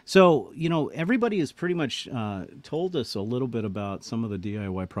 So, everybody has pretty much told us a little bit about some of the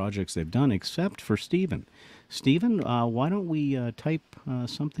DIY projects they've done, except for Stephen. Stephen, why don't we type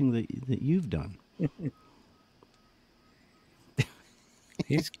something that you've done?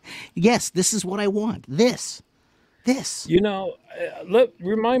 Yes, this is what I want. This.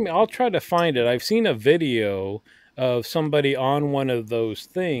 Remind me. I'll try to find it. I've seen a video of somebody on one of those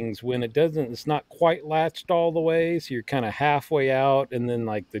things when it's not quite latched all the way, so you're kind of halfway out, and then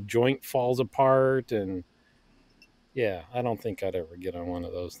like the joint falls apart, and I don't think I'd ever get on one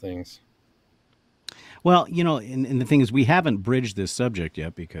of those things. Well, and the thing is, we haven't bridged this subject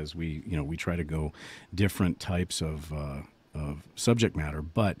yet because we try to go different types of subject matter.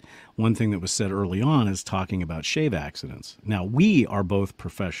 But one thing that was said early on is talking about shave accidents. Now, we are both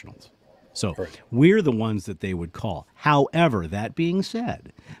professionals. So we're the ones that they would call. However, that being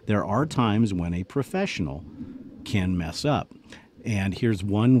said, there are times when a professional can mess up. And here's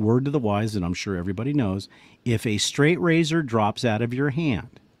one word to the wise that I'm sure everybody knows. If a straight razor drops out of your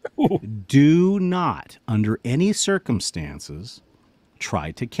hand, do not, under any circumstances,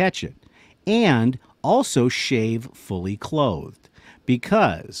 try to catch it. And Also, shave fully clothed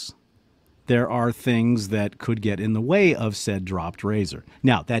because there are things that could get in the way of said dropped razor.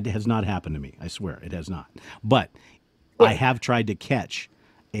 Now, that has not happened to me. I swear it has not. But I Good. have tried to catch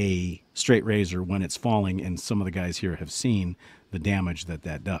a straight razor when it's falling, and some of the guys here have seen the damage that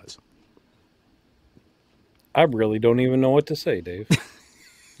that does. I really don't even know what to say, Dave.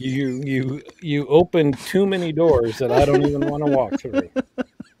 You opened too many doors that I don't even want to walk through.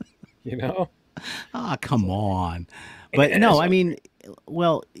 You know? Ah, come on. But no, I So, mean,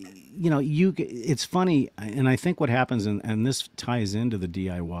 well, it's funny, and I think what happens, and this ties into the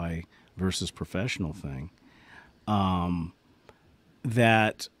DIY versus professional thing,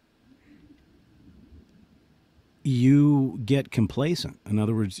 that you get complacent. In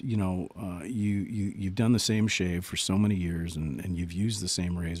other words, you've done the same shave for so many years, and you've used the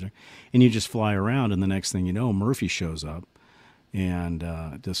same razor, and you just fly around, and the next thing you know, Murphy shows up and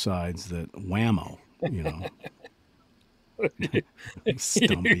decides that whammo,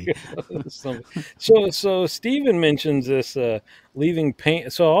 Stumpy. so Stephen mentions this leaving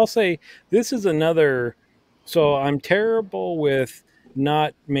paint. So I'll say this is another. So I'm terrible with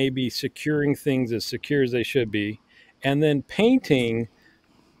not maybe securing things as secure as they should be, and then painting.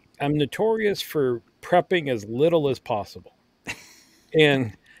 I'm notorious for prepping as little as possible,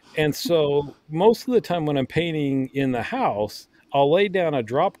 and so most of the time when I'm painting in the house, I'll lay down a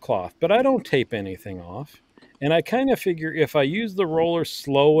drop cloth, but I don't tape anything off. And I kind of figure if I use the roller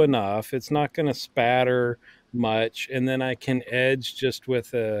slow enough, it's not going to spatter much, and then I can edge just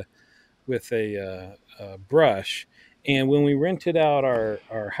with a brush. And when we rented out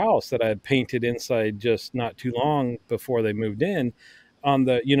our house that I had painted inside just not too long before they moved in, on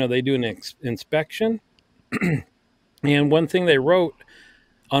the they do an inspection, and one thing they wrote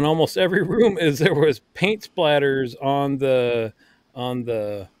on almost every room is there was paint splatters on the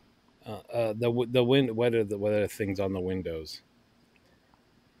wind. What are the things on the windows?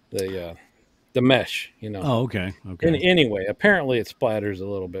 The mesh, Oh, okay, And okay. anyway, apparently it splatters a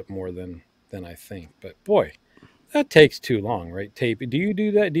little bit more than I think. But boy, that takes too long, right? Tape. Do you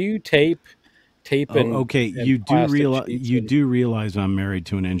do that? Do you tape Oh, okay. and plastic sheets You and do realize I'm married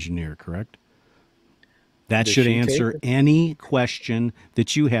to an engineer, correct? That does should she tape answer it? any question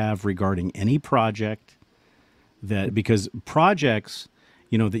that you have regarding any project. That because projects,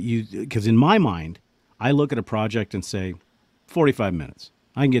 because in my mind, I look at a project and say, 45 minutes.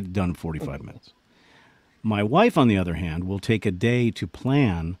 I can get it done in 45 minutes. My wife, on the other hand, will take a day to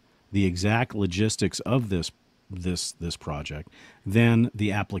plan the exact logistics of this project, then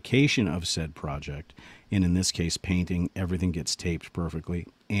the application of said project, and in this case, painting. Everything gets taped perfectly,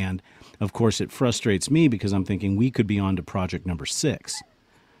 and of course, it frustrates me because I'm thinking we could be on to project number 6,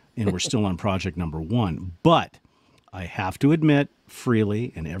 and we're still on project number 1. But I have to admit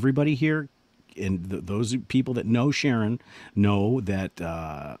freely, and everybody here and those people that know Sharon know that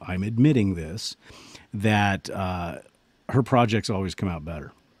I'm admitting this, that her projects always come out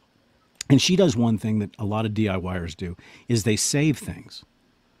better. And she does one thing that a lot of DIYers do is they save things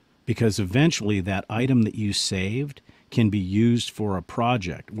because eventually that item that you saved can be used for a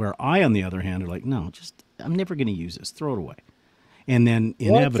project. Where I, on the other hand, are like, no, just I'm never going to use this. Throw it away. And then What the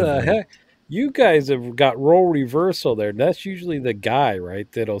inevitably, heck? You guys have got role reversal there. That's usually the guy, right?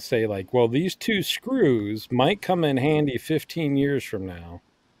 That'll say like, "Well, these two screws might come in handy 15 years from now."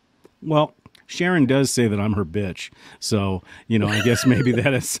 well, Sharon does say that I'm her bitch. So, I guess maybe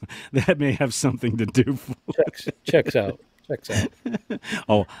that may have something to do. Checks out. Checks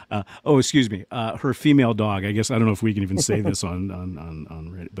out. Excuse me. Her female dog. I guess I don't know if we can even say this on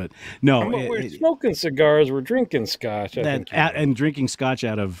Reddit, but no, We're smoking cigars. We're drinking scotch. I think you know. and drinking scotch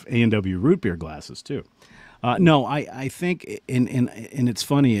out of A&W root beer glasses too. No, I think, and it's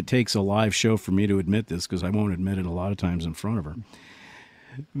funny. It takes a live show for me to admit this because I won't admit it a lot of times in front of her.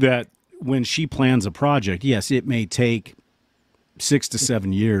 That when she plans a project, yes, it may take 6 to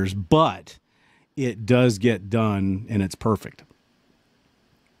 7 years, but it does get done and it's perfect.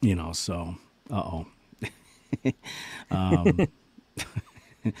 So, um,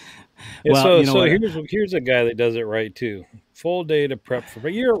 Yeah, well, so you know so what? here's a guy that does it right too. Full day to prep for.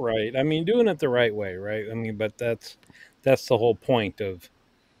 But you're right. I mean, doing it the right way, right? I mean, but that's the whole point of.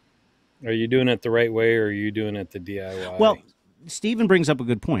 Are you doing it the right way, or are you doing it the Well, DIY? Stephen brings up a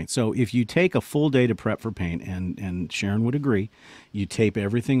good point. So if you take a full day to prep for paint, and Sharon would agree, you tape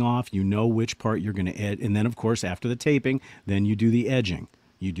everything off, you know which part you're going to edge, and then of course after the taping, then you do the edging.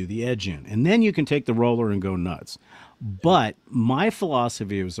 You do the edge in, and then you can take the roller and go nuts. But my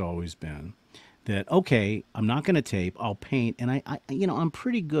philosophy has always been that okay, I'm not going to tape, I'll paint, and I'm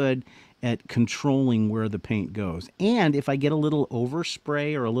pretty good at controlling where the paint goes. And if I get a little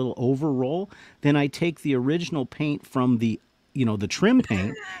overspray or a little overroll, then I take the original paint from the trim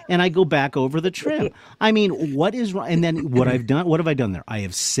paint, and I go back over the trim. I mean, what is wrong? And then what have I done there? I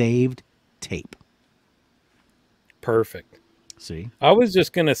have saved tape. Perfect. See? I was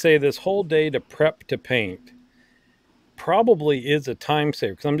just going to say this whole day to prep to paint probably is a time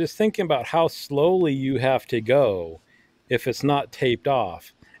saver, because I'm just thinking about how slowly you have to go if it's not taped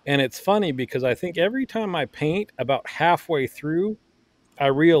off. And it's funny because I think every time I paint, about halfway through, I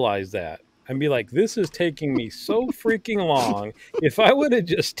realize that. I'd be like, this is taking me so freaking long. If I would have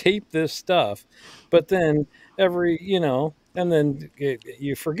just taped this stuff, but then and then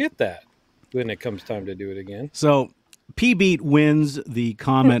you forget that when it comes time to do it again. So P-Beat wins the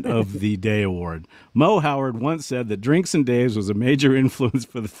Comment of the Day award. Mo Howard once said that Drinks and Daves was a major influence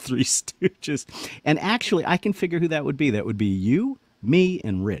for the Three Stooges. And actually, I can figure who that would be. That would be you, me,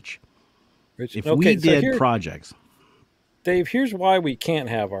 and Rich. If we did projects. Dave, here's why we can't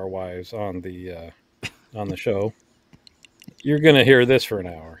have our wives on the show. You're going to hear this for an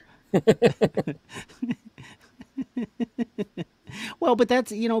hour. Well, but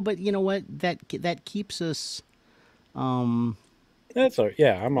that's but you know what, that keeps us that's I'm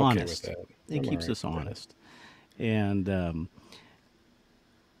okay honest. with that. It keeps us honest, and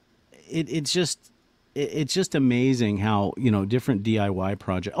it's just amazing how different DIY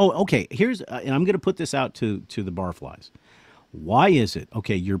projects. Oh, okay. Here's and I'm going to put this out to the barflies. Why is it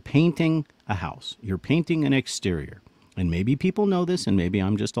okay? You're painting a house. You're painting an exterior, and maybe people know this, and maybe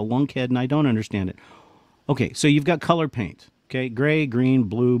I'm just a lunkhead and I don't understand it. Okay, so you've got color paint. Okay, gray, green,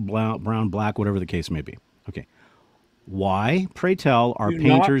 blue, brown, black, whatever the case may be. Okay, why, pray tell, are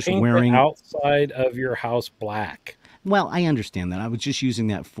painters wearing the outside of your house black? Well, I understand that. I was just using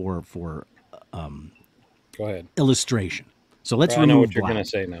that for go ahead, illustration. So let's remove I know what you're black. going to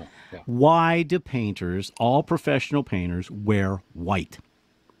say now. Yeah. Why do painters, all professional painters, wear white?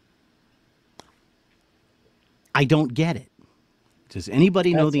 I don't get it. Does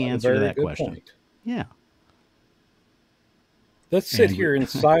anybody know the answer to that question? Point. Yeah. Let's sit here in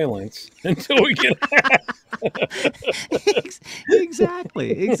silence until we get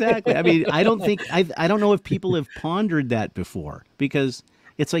Exactly. I mean, I don't know if people have pondered that before, because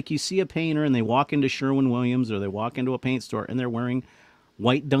it's like you see a painter and they walk into Sherwin-Williams or they walk into a paint store and they're wearing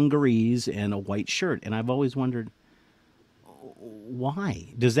white dungarees and a white shirt. And I've always wondered,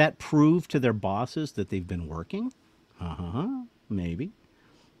 why? Does that prove to their bosses that they've been working? Maybe.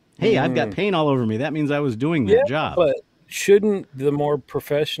 Hey, I've got paint all over me. That means I was doing that job. But shouldn't the more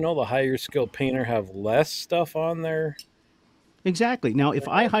professional, the higher skilled painter have less stuff on there? Exactly. Now, if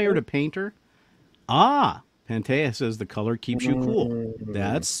I hired a painter, Pantea says the color keeps you cool.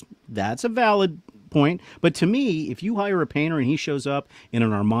 That's a valid point. But to me, if you hire a painter and he shows up in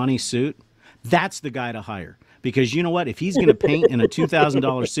an Armani suit, that's the guy to hire. Because you know what? If he's going to paint in a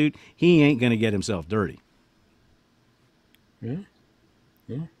 $2,000 suit, he ain't going to get himself dirty. Yeah.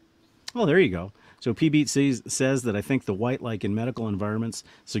 Oh, there you go. So P-Beat says that I think the white, like in medical environments,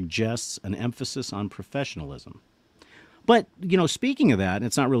 suggests an emphasis on professionalism. But, speaking of that,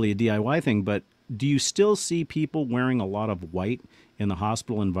 it's not really a DIY thing, but do you still see people wearing a lot of white in the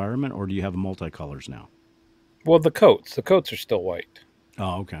hospital environment, or do you have multicolors now? Well, the coats are still white.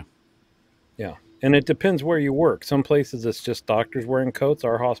 Oh, okay. Yeah. And it depends where you work. Some places it's just doctors wearing coats.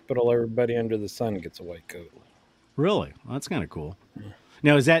 Our hospital, everybody under the sun gets a white coat. Really? Well, that's kind of cool.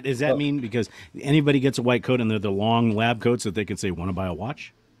 Now, does that mean because anybody gets a white coat and they're the long lab coats that they can say, want to buy a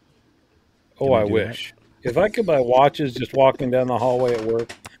watch? Oh, I wish. If I could buy watches just walking down the hallway at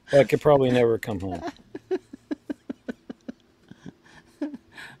work, I could probably never come home.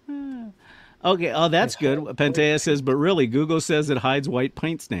 Okay, oh, that's good. Pantea says, but really, Google says it hides white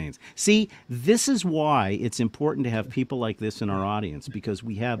paint stains. See, this is why it's important to have people like this in our audience, because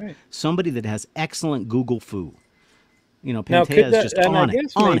we have somebody that has excellent Google foo. Pantea is just on it. I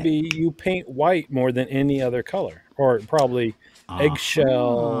guess maybe you paint white more than any other color, or probably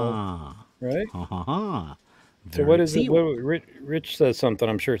eggshell, right? So what is it? Rich says something.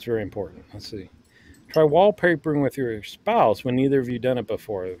 I'm sure it's very important. Let's see. Try wallpapering with your spouse when neither of you done it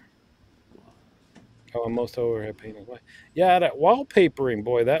before. Oh, and most overhead painting white. Yeah, that wallpapering,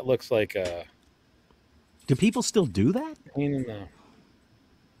 boy, that looks like a. Do people still do that?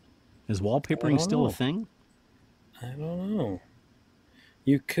 Is wallpapering still a thing? I don't know.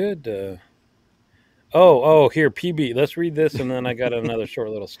 You could. Here, PB. Let's read this, and then I got another short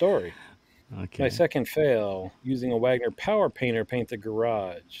little story. Okay. My second fail: using a Wagner Power Painter paint the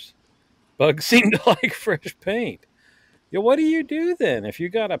garage. Bugs seem to like fresh paint. Yeah, what do you do then if you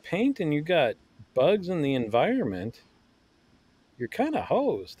got a paint and you got bugs in the environment? You're kind of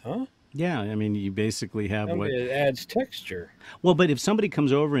hosed, huh? Yeah, I mean, you basically have what. It adds texture. Well, but if somebody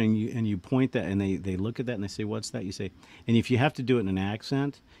comes over and you point that and they look at that and they say, "What's that?" You say, and if you have to do it in an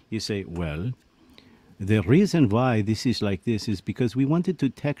accent, you say, "Well, the reason why this is like this is because we wanted to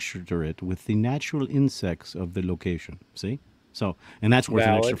texture it with the natural insects of the location." See? So, and that's worth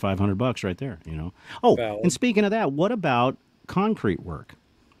an extra Valid, $500 right there, you know. Oh, and valid. speaking of that, what about concrete work?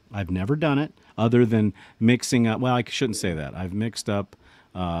 I've never done it other than mixing up. Well, I shouldn't say that. I've mixed up,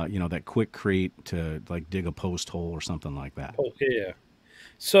 that quickcrete to like dig a post hole or something like that. Oh, yeah.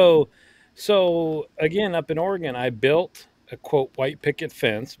 So, so again, up in Oregon, I built a quote white picket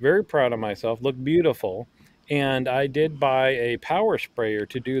fence. Very proud of myself. Looked beautiful, and I did buy a power sprayer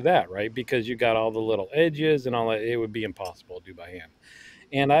to do that. Right, because you got all the little edges and all that. It would be impossible to do by hand.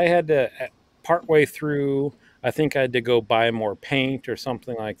 And I had to partway through. I think I had to go buy more paint or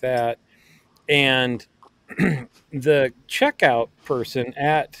something like that. And the checkout person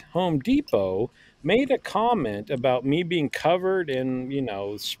at Home Depot made a comment about me being covered in,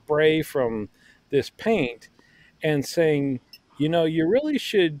 spray from this paint and saying, you really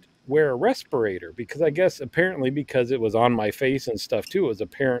should wear a respirator because I guess apparently because it was on my face and stuff too, it was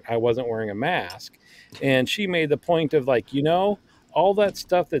apparent I wasn't wearing a mask. And she made the point of like, all that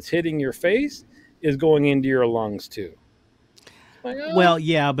stuff that's hitting your face is going into your lungs too. Like, Well,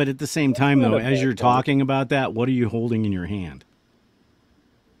 yeah, but at the same that's time, not though, a as bad you're point. talking about that, what are you holding in your hand?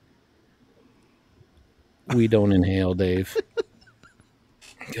 We don't inhale, Dave.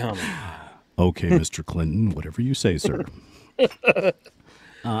 Come on. Okay, Mr. Clinton, whatever you say, sir.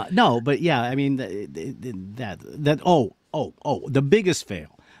 No, but yeah, I mean that. Oh, the biggest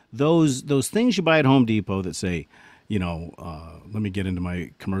fail. Those things you buy at Home Depot that say, let me get into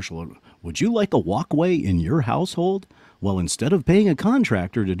my commercial. Would you like a walkway in your household? Well, instead of paying a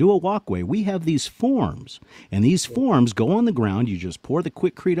contractor to do a walkway, we have these forms. And these forms go on the ground. You just pour the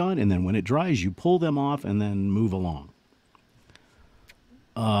quickcrete on, and then when it dries, you pull them off and then move along.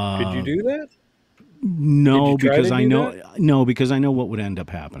 Could you do that? Did you No, try because to I do that? know no, because I know what would end up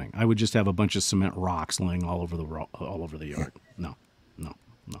happening. I would just have a bunch of cement rocks laying all over the yard. No, no,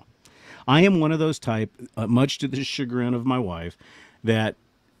 no. I am one of those type, much to the chagrin of my wife, that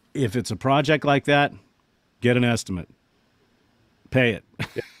if it's a project like that, get an estimate, pay it.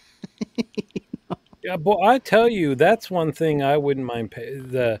 Yeah, but I tell you, that's one thing I wouldn't mind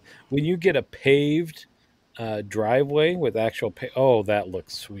the when you get a paved driveway with actual oh, that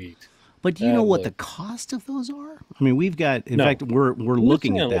looks sweet. But do you know That what the looks cost of those are? I mean, we've got. In fact, no. we're I'm just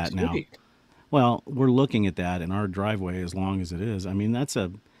looking saying it at looks that now. sweet. Well, we're looking at that in our driveway, as long as it is. I mean, that's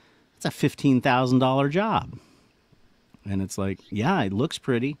a $15,000 job. And it's like, yeah, it looks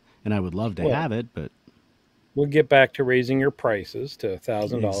pretty, and I would love to Well, have it, but we'll get back to raising your prices to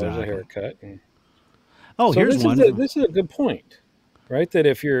 $1,000 a exactly. haircut. And Oh, so here's one. this is a good point, right? That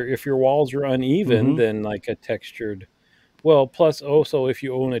if your walls are uneven, Mm-hmm. then like a textured. Well, plus also if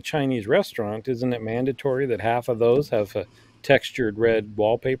you own a Chinese restaurant, isn't it mandatory that half of those have a textured red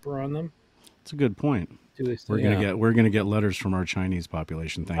wallpaper on them? It's a good point. Do they still? We're Yeah. gonna get we're gonna get letters from our Chinese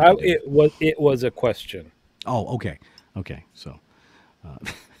population. Thank you, Dave. It was a question. Oh, okay, okay. So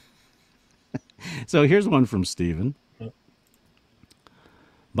here's one from Steven.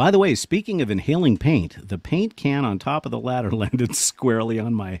 By the way, speaking of inhaling paint, the paint can on top of the ladder landed squarely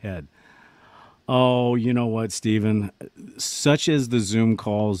on my head. Oh, you know what, Stephen? Such as the Zoom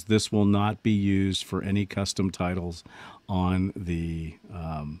calls, this will not be used for any custom titles on the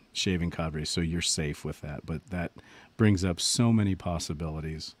Shaving Cadre, so you're safe with that. But that brings up so many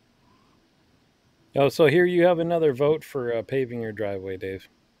possibilities. Oh, so here you have another vote for paving your driveway, Dave.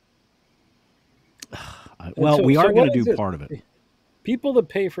 And Well, so we so are going what to is do this? part of it. People that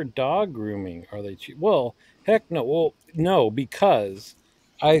pay for dog grooming, are they cheap? Well, heck no. Well, no, because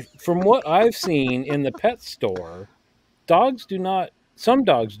from what I've seen in the pet store, some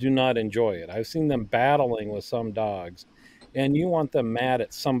dogs do not enjoy it. I've seen them battling with some dogs, and you want them mad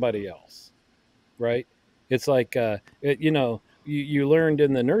at somebody else, right? It's like, you learned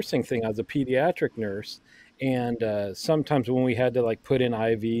in the nursing thing. I was a pediatric nurse, and sometimes when we had to like put in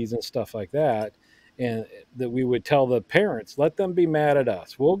IVs and stuff like that, and that we would tell the parents, let them be mad at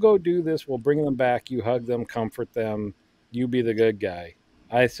us. We'll go do this. We'll bring them back. You hug them, comfort them. You be the good guy.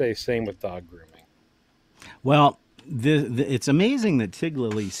 I say same with dog grooming. Well, it's amazing that Tig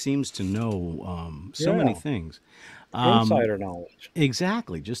Lily seems to know so many Yeah, things. insider knowledge.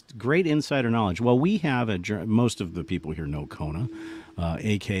 Exactly, just great insider knowledge. Well, we have most of the people here know Kona,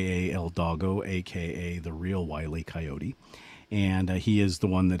 aka El Doggo, aka the real Wile E. Coyote, and he is the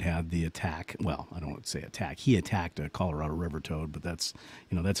one that had the attack. Well, I don't want to say attack. He attacked a Colorado river toad, but that's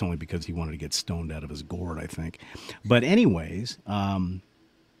only because he wanted to get stoned out of his gourd, I think. But anyways,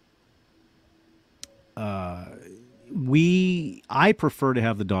 I prefer to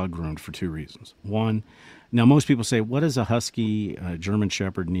have the dog groomed for two reasons. One, now most people say, what does a husky German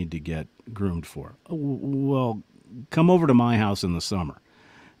Shepherd need to get groomed for? Well, come over to my house in the summer.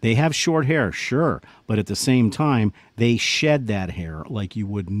 They have short hair, sure, but at the same time, they shed that hair like you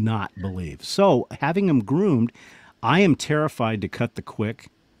would not believe. So having them groomed, I am terrified to cut the quick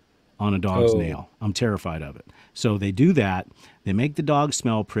on a dog's Oh, nail. I'm terrified of it. So they do that. They make the dog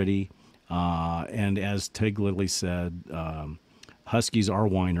smell pretty. And as Tig Lily said, huskies are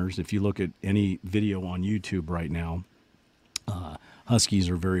whiners. If you look at any video on YouTube right now, huskies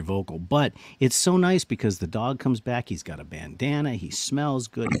are very vocal. But it's so nice because the dog comes back. He's got a bandana. He smells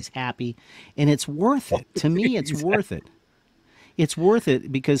good. He's happy. And it's worth it. To me, it's worth it. It's worth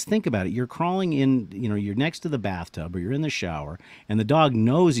it because think about it. You're crawling in, you're next to the bathtub or you're in the shower, and the dog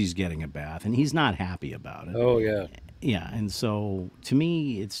knows he's getting a bath and he's not happy about it. oh yeah. Yeah. And so to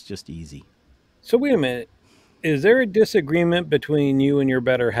me, it's just easy. So wait a minute. Is there a disagreement between you and your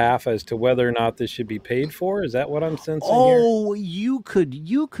better half as to whether or not this should be paid for? Is that what I'm sensing here? Oh, you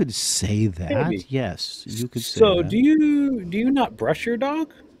could say that. Maybe. Yes, you could say So that. do you not brush your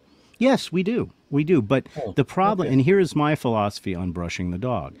dog? Yes, we do. We do. But Oh, the problem, okay. and here is my philosophy on brushing the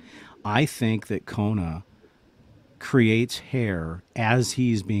dog. I think that Kona creates hair as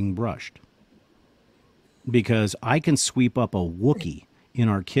he's being brushed because I can sweep up a Wookie in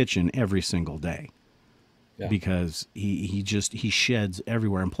our kitchen every single day Yeah. because he sheds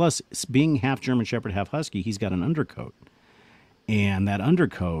everywhere. And plus, being half German Shepherd, half Husky, he's got an undercoat, and that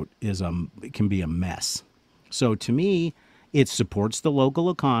undercoat it can be a mess. So to me, it supports the local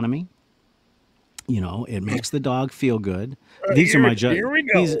economy. It makes the dog feel good. These are my Here we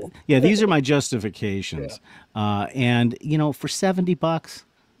these go. yeah, these are my Yeah. justifications. And for $70,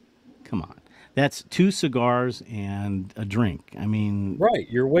 come on, that's two cigars and a drink. I mean, Right.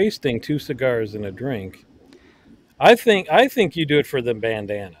 You're wasting two cigars and a drink. I think you do it for the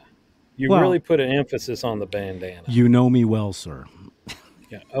bandana. You really well, put an emphasis on the bandana. you know me well, sir.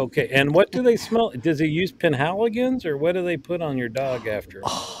 Yeah. Okay. And what do they smell? Does he use Penhaligans or what do they put on your dog after?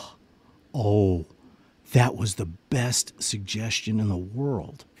 Oh, that was the best suggestion in the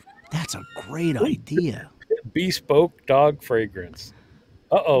world. That's a great idea. Bespoke dog fragrance.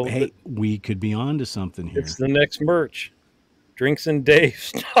 Uh-oh. Hey, we could be on to something It's here. the next merch. Drinks and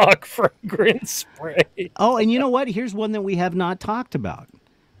Dave's dog fragrance spray. Oh, and you know what? Here's one that we have not talked about.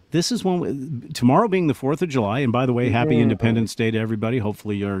 This is one tomorrow being the 4th of July. And by the way, happy Mm. Independence Day to everybody.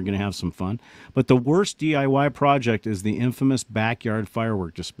 Hopefully, you're going to have some fun. But the worst DIY project is the infamous backyard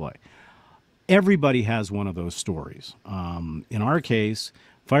firework display. Everybody has one of those stories. In our case,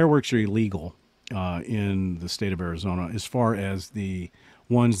 fireworks are illegal in the state of Arizona as far as the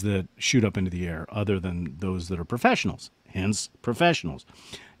ones that shoot up into the air, other than those that are professionals, hence professionals.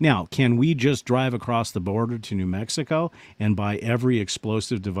 Now, can we just drive across the border to New Mexico and buy every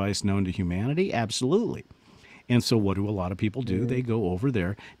explosive device known to humanity? Absolutely. And so, what do a lot of people do? They go over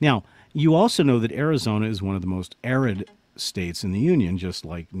there. Now, you also know that Arizona is one of the most arid states in the union, just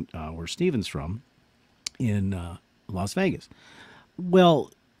like where Steven's from in Las Vegas. Well,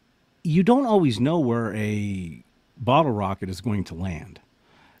 you don't always know where a bottle rocket is going to land.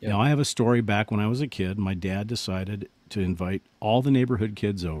 Yep. Now, I have a story back when I was a kid. My dad decided to invite all the neighborhood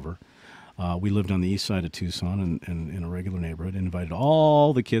kids over. We lived on the east side of Tucson and in a regular neighborhood, and invited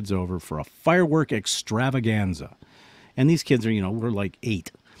all the kids over for a firework extravaganza. And these kids are, were like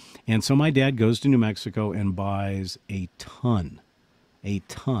 8. And so my dad goes to New Mexico and buys a ton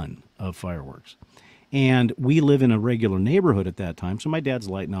of fireworks. And we live in a regular neighborhood at that time. So my dad's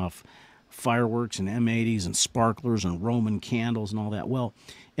lighting off fireworks and M80s and sparklers and Roman candles and all that. Well,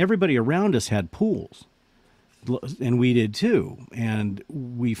 everybody around us had pools, and we did too. And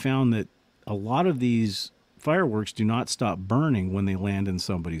we found that a lot of these fireworks do not stop burning when they land in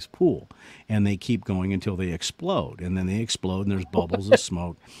somebody's pool, and they keep going until they explode, and then they explode and there's bubbles of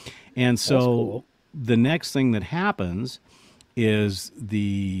smoke. And That's so cool. the next thing that happens is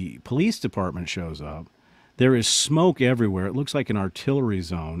the police department shows up. There is smoke everywhere. It looks like an artillery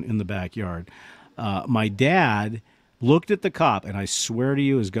zone in the backyard. My dad looked at the cop, and I swear to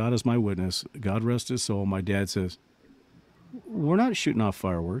you, as God is my witness, God rest his soul, my dad says, "We're not shooting off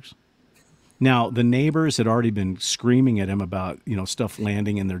fireworks." Now, the neighbors had already been screaming at him about, stuff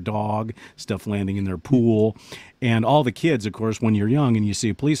landing in their dog, stuff landing in their pool. And all the kids, of course, when you're young and you see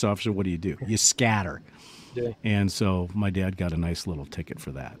a police officer, what do? You scatter. Yeah. And so my dad got a nice little ticket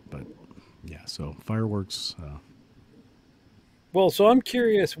for that. But yeah, so fireworks. Well, so I'm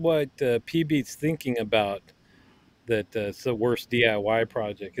curious what PB's thinking about that it's the worst DIY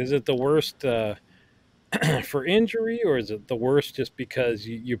project. Is it the worst for injury, or is it the worst just because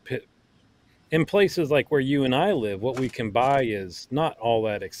you in places like where you and I live, what we can buy is not all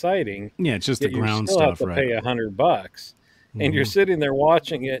that exciting. Yeah, it's just the Yet you ground still have stuff, to right? pay $100, and you're Hmm. sitting there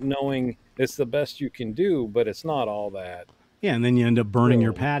watching it, knowing it's the best you can do, but it's not all that Yeah, and then you end up burning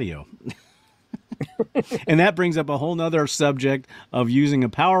your thrilling. patio. And that brings up a whole nother subject of using a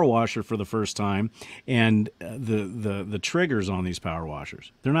power washer for the first time, and the triggers on these power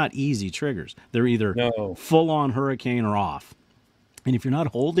washers. They're not easy triggers. They're either No, full on hurricane or off. And if you're not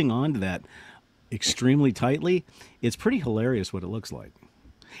holding on to that extremely tightly, it's pretty hilarious what it looks like.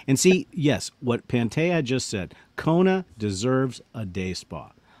 And see, yes, what Pantea just said, Kona deserves a day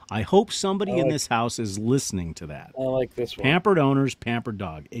spa. I hope I somebody in like this house is listening to that. I like this one. Pampered owners, pampered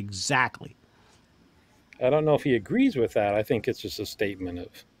dog. Exactly. I don't know if he agrees with that. I think it's just a statement of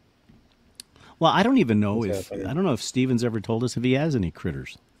Well, I don't even know what's if happening. Steven's ever told us if he has any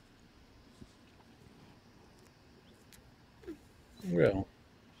critters. Well,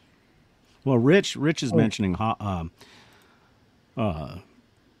 Well, Rich is oh, mentioning I, Hot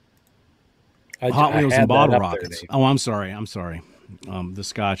I Wheels and had that bottle up there, rockets. Dave. Oh, I'm sorry. I'm sorry. The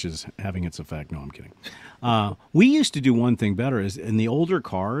scotch is having its effect. No, I'm kidding. We used to do one thing better. Is in the older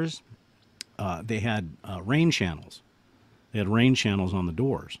cars, they had rain channels. They had rain channels on the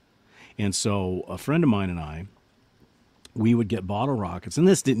doors, and so a friend of mine and I, we would get bottle rockets, and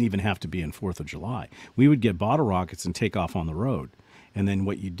this didn't even have to be in Fourth of July. We would get bottle rockets and take off on the road. And then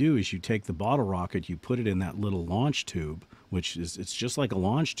what you do is you take the bottle rocket, you put it in that little launch tube, which is it's just like a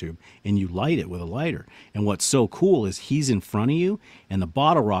launch tube, and you light it with a lighter. And what's so cool is he's in front of you, and the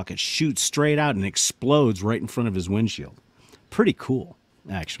bottle rocket shoots straight out and explodes right in front of his windshield. Pretty cool,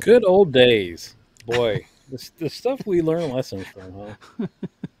 actually. Good old days, boy. The stuff we learn lessons from,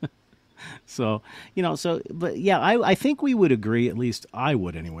 huh? So, but yeah, I think we would agree, at least I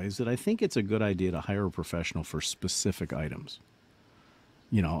would, anyways, that I think it's a good idea to hire a professional for specific items.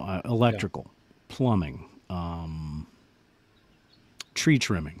 Yeah, Electrical, plumbing, tree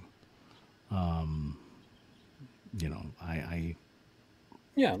trimming. I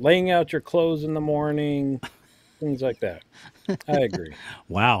yeah. Laying out your clothes in the morning, things like that. I agree.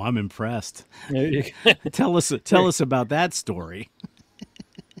 wow, I'm impressed. There you Tell there- us about that story.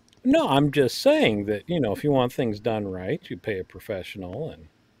 No, I'm just saying that if you want things done right, you pay a professional, and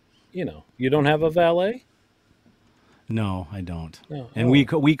you don't have a valet. No, I don't. No. And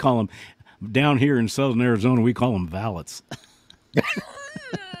Oh, we call them down here in southern Arizona. We call them valets.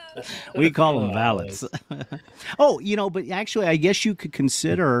 We call them oh, valets. Oh, but actually, I guess you could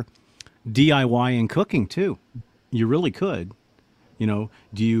consider DIY in cooking too. You really could. Do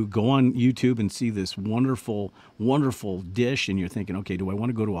you go on YouTube and see this wonderful, wonderful dish, and you're thinking, okay, do I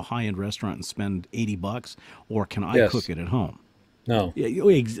want to go to a high-end restaurant and spend $80, or can I yes. cook it at home? No. Yeah,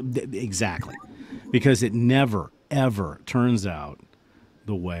 exactly, because it never ever turns out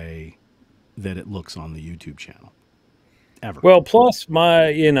the way that it looks on the YouTube channel. Ever. Well, plus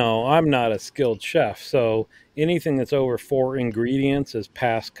I'm not a skilled chef, so anything that's over 4 ingredients is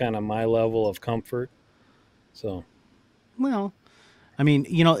past kind of my level of comfort. So, Well, I mean,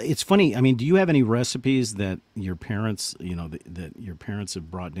 it's funny. I mean, do you have any recipes that your parents, that your parents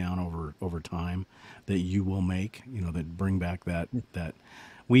have brought down over time that you will make, that bring back that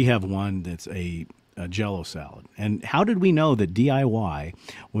we have one that's a Jello salad. And how did we know that DIY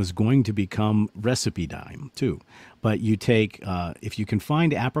was going to become recipe dime too? But you take if you can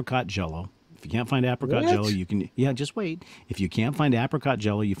find apricot Jello. If you can't find apricot Jello, what? you can just wait. If you can't find apricot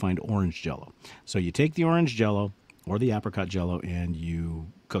Jello, you find orange Jello. So you take the orange Jello or the apricot Jello and you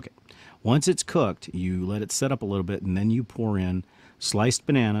cook it. Once it's cooked, you let it set up a little bit, and then you pour in sliced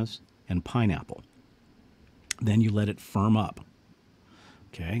bananas and pineapple. Then you let it firm up.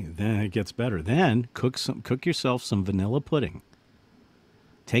 Okay, then it gets better. Then cook yourself some vanilla pudding.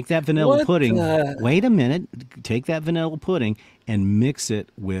 Take that vanilla What? pudding. Wait a minute. Take that vanilla pudding and mix it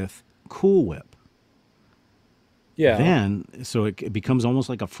with Cool Whip. Yeah. Then, so it becomes almost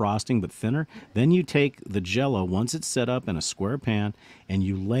like a frosting but thinner. Then you take the Jello once it's set up in a square pan, and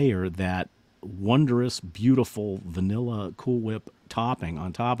you layer that wondrous, beautiful vanilla Cool Whip topping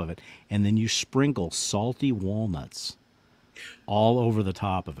on top of it, and then you sprinkle salty walnuts all over the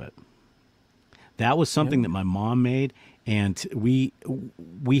top of it. That was something Yeah. that my mom made, and we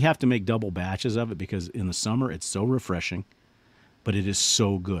have to make double batches of it because in the summer it's so refreshing, but it is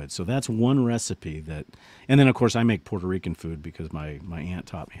so good. So that's one recipe that, and then of course I make Puerto Rican food because my aunt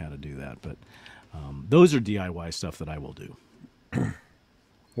taught me how to do that. But those are DIY stuff that I will do.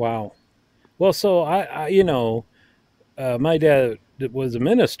 Wow. Well, so my dad was a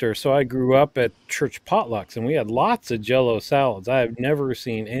minister, so I grew up at church potlucks, and we had lots of Jello salads. I have never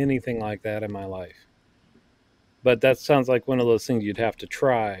seen anything like that in my life. But that sounds like one of those things you'd have to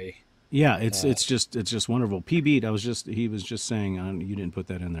try Yeah, it's just wonderful. P beat. He was just saying you didn't put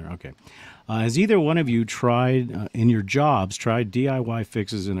that in there. Okay. Has either one of you tried in your jobs tried DIY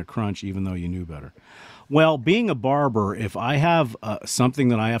fixes in a crunch, even though you knew better? Well, being a barber, if I have something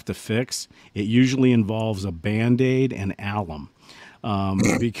that I have to fix, it usually involves a band-aid and alum,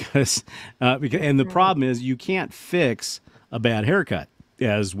 because and the problem is you can't fix a bad haircut,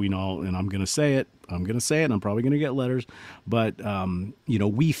 as we know, and I'm going to say it. I'm going to say it. And I'm probably going to get letters, but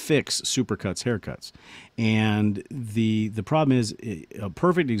we fix supercuts haircuts, and the problem is a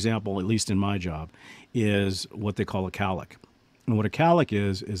perfect example, at least in my job, is what they call a cowlick. And what a cowlick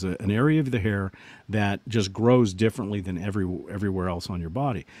is an area of the hair that just grows differently than everywhere else on your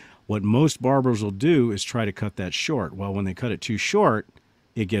body. What most barbers will do is try to cut that short. Well, when they cut it too short,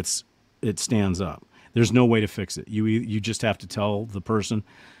 it stands up. There's no way to fix it. You just have to tell the person,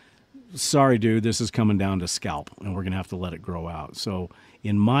 sorry, dude, this is coming down to scalp, and we're going to have to let it grow out. So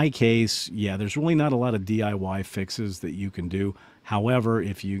in my case, yeah, there's really not a lot of DIY fixes that you can do. However,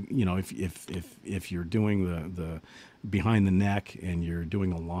 if you're doing the behind the neck and you're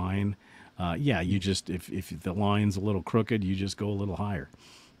doing a line, yeah, you just if the line's a little crooked, you just go a little higher.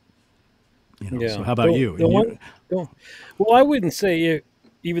 So Yeah. how about you? The And one, you the, well, I wouldn't say it,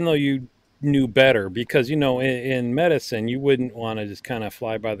 even though you knew better, because in medicine you wouldn't want to just kind of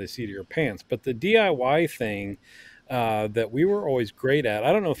fly by the seat of your pants. But the DIY thing that we were always great at,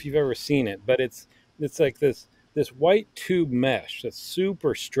 I don't know if you've ever seen it, but it's like this white tube mesh that's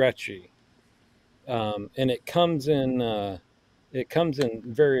super stretchy, and it comes in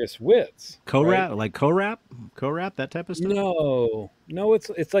various widths, right? co-wrap, like co-wrap, that type of stuff. No, no,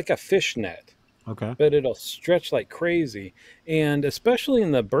 it's like a fishnet, Okay. but it'll stretch like crazy. And especially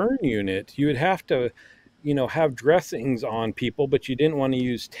in the burn unit, you would have to, have dressings on people, but you didn't want to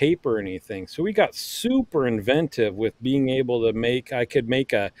use tape or anything. So we got super inventive with being able to I could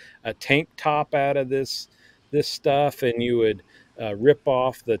make a tank top out of this stuff, and you would rip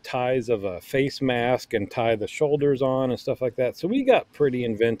off the ties of a face mask and tie the shoulders on and stuff like that. So we got pretty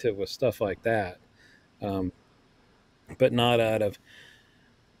inventive with stuff like that, um, but not out of.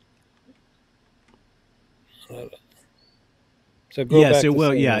 So grow Yes, back it the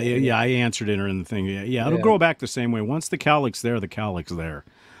will. same Yeah, way. yeah, Yeah. yeah. I answered it in the thing. Yeah, yeah, it'll Yeah. grow back the same way. Once the cowlick's there, the cowlick's there.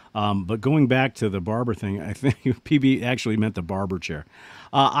 But going back to the barber thing, I think PB actually meant the barber chair.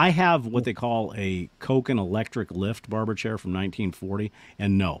 I have what they call a Koken electric lift barber chair from 1940,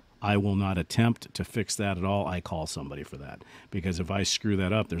 and no, I will not attempt to fix that at all. I call somebody for that because if I screw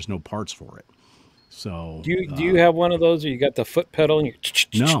that up, there's no parts for it. So Do you have one of those, or you got the foot pedal and you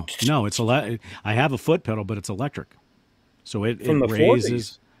no, no, I have a foot pedal, but it's electric. So it from the raises,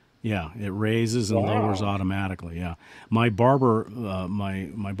 40s? yeah, it raises and lowers Wow. automatically. Yeah, my barber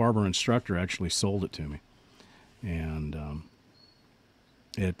instructor actually sold it to me, and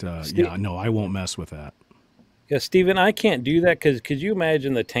Ste yeah, no, I won't mess with that. Yeah, Steven, I can't do that because could you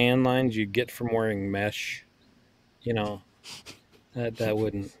imagine the tan lines you get from wearing mesh? You know, that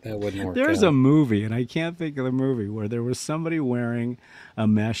wouldn't work There's a out. movie, and I can't think of the movie where there was somebody wearing a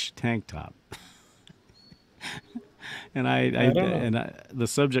mesh tank top, and I don't know. the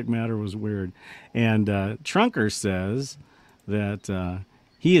subject matter was weird, and Trunker says that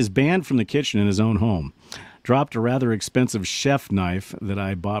he is banned from the kitchen in his own home. Dropped a rather expensive chef knife that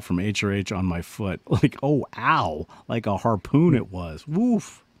I bought from HRH on my foot. Like, oh, ow. Like a harpoon it was.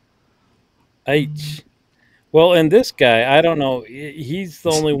 Woof. H. Well, and this guy, I don't know. He's the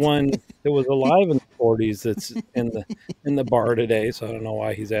only one that was alive in the 40s that's in the bar today. So I don't know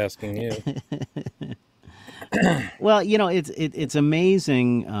why he's asking you. Well, it's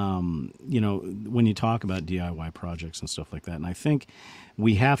amazing, when you talk about DIY projects and stuff like that. And I think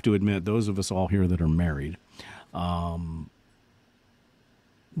we have to admit, those of us all here that are married, that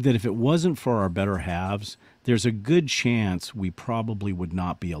if it wasn't for our better halves, there's a good chance we probably would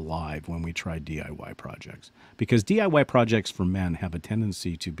not be alive when we tried DIY projects. Because DIY projects for men have a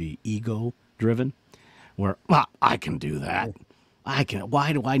tendency to be ego driven, where, well, I can do that.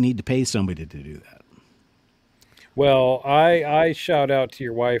 Why do I need to pay somebody to do that? Well, I shout out to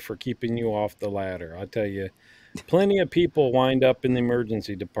your wife for keeping you off the ladder. I tell you, plenty of people wind up in the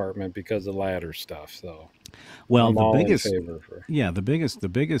emergency department because of ladder stuff. So Well, I'm all in favor for the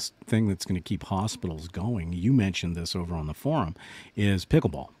biggest thing that's going to keep hospitals going, you mentioned this over on the forum, is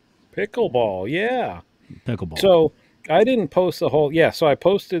pickleball. pickleball. Yeah. Pickleball. So I didn't post the whole. Yeah. So I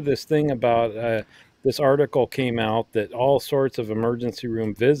posted this thing about this article came out that all sorts of emergency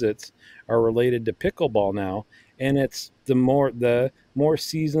room visits are related to pickleball now, and it's the more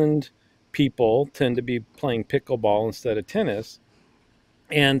seasoned people tend to be playing pickleball instead of tennis.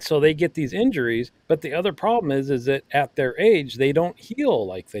 And so they get these injuries, but the other problem is that at their age they don't heal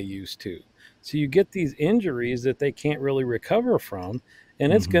like they used to. So you get these injuries that they can't really recover from,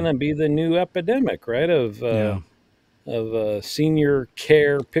 and it's Hmm. going to be the new epidemic, right? Yeah. Of senior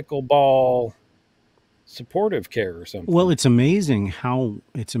care pickleball supportive care or Well, something. it's amazing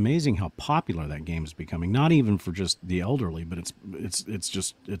how popular that game is becoming. Not even for just the elderly, but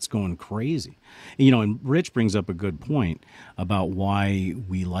it's going crazy. And Rich brings up a good point about why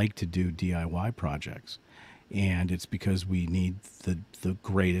we like to do DIY projects, and it's because we need the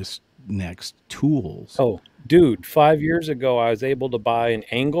greatest next tools. Oh, dude, 5 years ago, I was able to buy an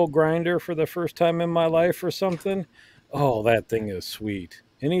angle grinder for the first time in my life or something. Oh, that thing is sweet.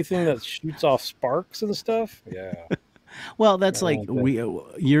 Anything that shoots off sparks and stuff. Yeah, Well, I that's like want that.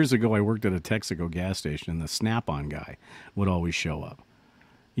 we years ago. I worked at a Texaco gas station, and the Snap-on guy would always show up.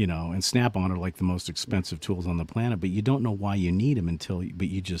 And Snap-on are like the most expensive tools on the planet, but you don't know why you need them but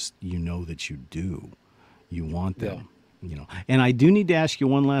you know that you do. You want Yeah. them. And I do need to ask you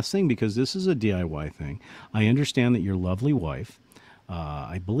one last thing because this is a DIY thing. I understand that your lovely wife,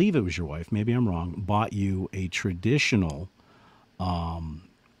 I believe it was your wife, maybe I'm wrong, bought you a traditional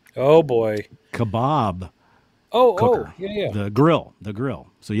Oh boy. kebab Oh, cooker, yeah, yeah. the grill.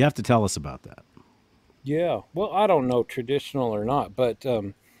 So you have to tell us about that. Yeah. Well, I don't know traditional or not, but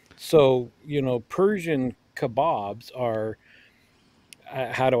so Persian kebabs are.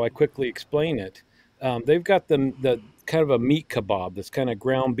 How do I quickly explain it? They've got the kind of a meat kebab that's kind of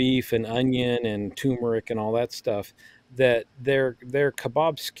ground beef and onion and turmeric and all that stuff. That their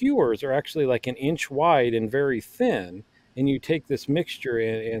kebab skewers are actually like an inch wide and very thin, and you take this mixture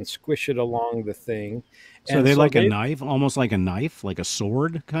and squish it along the thing, So and they so like a they knife, almost like a knife, like a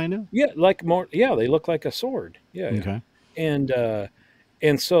sword, kind of. yeah like more yeah they look like a sword, yeah, yeah, Okay.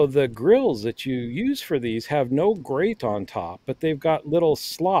 and so the grills that you use for these have no grate on top, but they've got little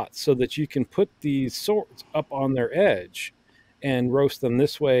slots so that you can put these swords up on their edge and roast them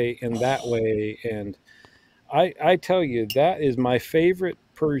this way and that way. And I tell you, that is my favorite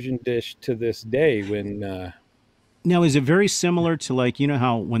Persian dish to this day. When Now, is it very similar to, like,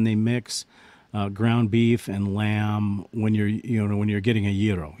 how when they mix ground beef and lamb when you're getting a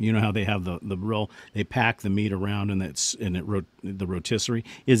gyro, how they have the roll, they pack the meat around and the rotisserie.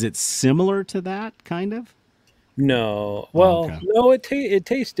 Is it similar to that kind of? No, Oh, well, okay. no, it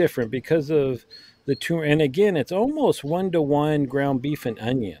tastes different because of the two. And again, it's almost 1-to-1 ground beef and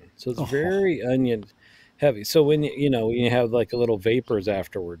onion, so it's Oh, very onion heavy. So when you have like a little vapors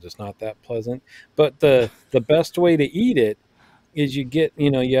afterwards, it's not that pleasant. But the best way to eat it is you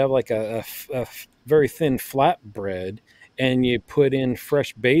have like very thin flatbread, and you put in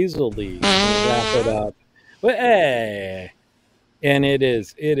fresh basil leaves and wrap it up. But and it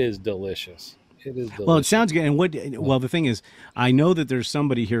is delicious. It is well, it delicious. sounds good. And well, the thing is, I know that there's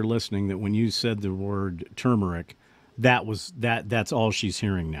somebody here listening that when you said the word turmeric, that's all she's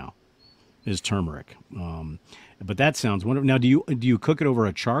hearing now is turmeric. But that sounds wonderful. Now, do you cook it over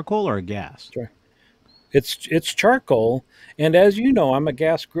a charcoal or a gas? Sure. It's charcoal, and as you know, I'm a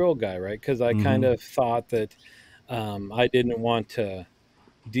gas grill guy, right? Because I kind Mm-hmm. of thought that I didn't want to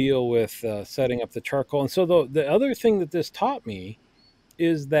deal with setting up the charcoal. And so the other thing that this taught me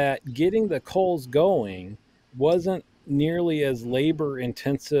is that getting the coals going wasn't nearly as labor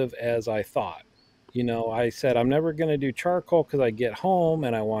intensive as I thought. I said I'm never going to do charcoal because I get home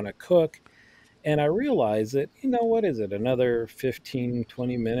and I want to cook. And I realized that, what is it? Another 15,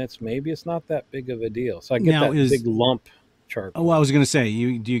 20 minutes, maybe it's not that big of a deal. So I get Now that big is lump Oh, well, I charcoal. was going to say,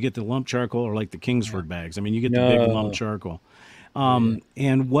 do you get the lump charcoal or like the Yeah. Kingsford bags? I mean, you get the big lump No. charcoal. Yeah.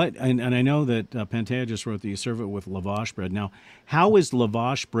 And I know that Pantea just wrote that you serve it with lavash bread. Now, how is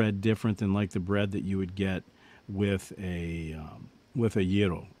lavash bread different than like the bread that you would get with a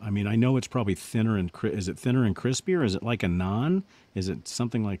gyro? I mean, I know it's probably thinner is it thinner and crispier? Is it like a naan? Is it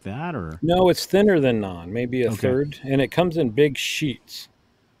something like that or? No, it's thinner than naan, maybe a Okay. third, and it comes in big sheets.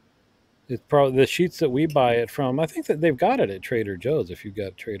 It's probably the sheets that we buy it from. I think that they've got it at Trader Joe's if you've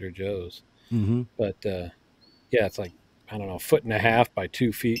got Trader Joe's. Mm-hmm. But yeah, it's like, I don't know, a foot and a half by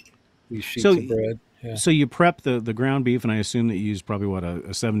 2 feet. These sheets So of bread. Yeah. so you prep the ground beef, and I assume that you use probably what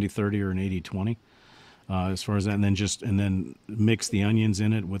a 70-30 or an 80-20. As far as that, and then mix the onions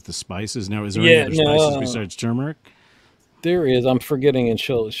in it with the spices. Now, is there any Yeah. other spices No, besides turmeric? there is. I'm forgetting, and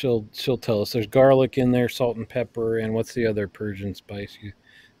she'll tell us. There's garlic in there, salt and pepper, and what's the other Persian spice you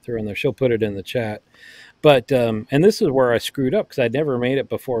throw in there? She'll put it in the chat. But and this is where I screwed up because I'd never made it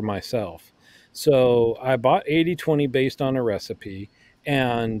before myself. So I bought 80/20 based on a recipe,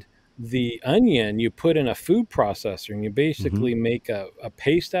 and the onion you put in a food processor, and you Mm-hmm. basically make a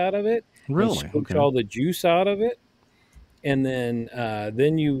paste out of it and Really? squeeze Okay. all the juice out of it. and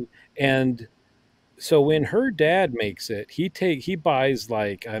then you and so when her dad makes it, he buys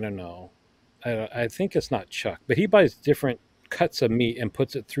like I don't know, I think it's not chuck, but he buys different cuts of meat and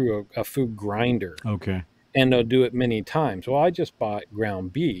puts it through a food grinder, Okay. and they'll do it many times. Well, I just bought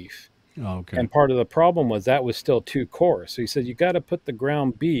ground beef, Okay. and part of the problem was that was still too coarse. So he said you got to put the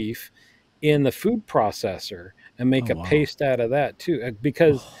ground beef in the food processor and Oh make a wow. paste out of that too,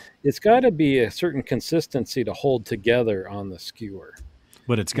 because it's got to be a certain consistency to hold together on the skewer.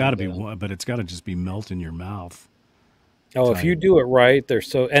 But it's got to And be but it's got to just be melt in your mouth oh, if type. you do it right, they're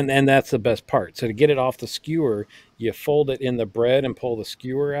so and that's the best part. So to get it off the skewer, you fold it in the bread and pull the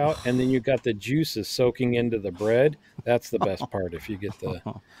skewer out, and then you got the juices soaking into the bread. That's the best part if you get the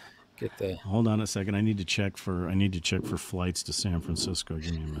Hold on a second. I need to check for flights to San Francisco.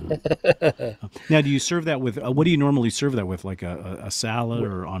 Give me a minute. Now, do you serve that with what do you normally serve that with? Like a salad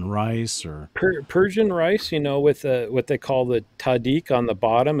or on rice or? Persian rice, with what they call the tadik on the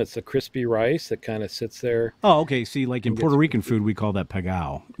bottom. It's the crispy rice that kind of sits there Oh, okay. See, like in and Puerto gets Rican crispy. food, we call that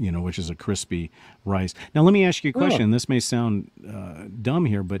pagao, which is a crispy rice. Now, let me ask you a Oh, question. This may sound dumb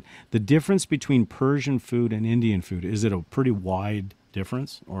here, but the difference between Persian food and Indian food, is it a pretty wide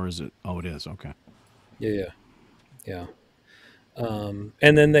difference or is it? Oh, it is. Okay. yeah, yeah, yeah.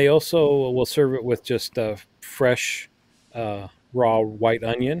 And then they also will serve it with just fresh raw white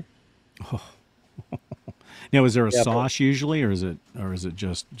onion. Now, is there a Yeah, but sauce usually, or is it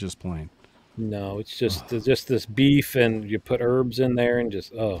just plain? no, it's just this beef, and you put herbs in there, and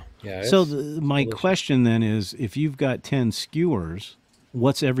just yeah, So it's my delicious. question then is, if you've got 10 skewers,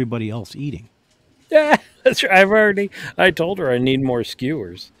 what's everybody else eating? Yeah, that's right. I told her I need more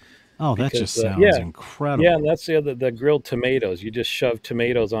skewers Oh, that because just sounds yeah, yeah, and incredible. that's the grilled tomatoes. You just shove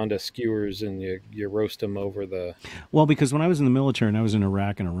tomatoes onto skewers and you roast them over the. Well, because when I was in the military and I was in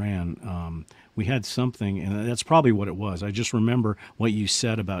Iraq and Iran, we had something, and that's probably what it was. I just remember what you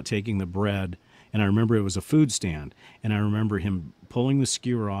said about taking the bread, and I remember it was a food stand, and I remember him pulling the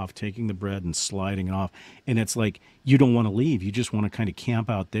skewer off, taking the bread and sliding it off, and it's like you don't want to leave. You just want to kind of camp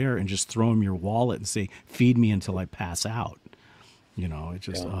out there and just throw him your wallet and say, "Feed me until I pass out." It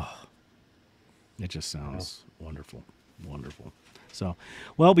just Yeah, it just yeah. sounds wonderful, wonderful. So,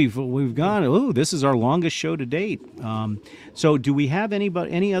 well, we've gone. Oh, this is our longest show to date. So, do we have any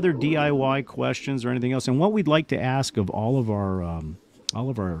other DIY questions or anything else? And what we'd like to ask of all of our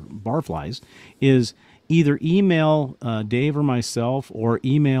barflies is either email Dave or myself, or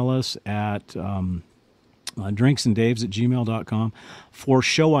email us at drinksanddaves at gmail.com for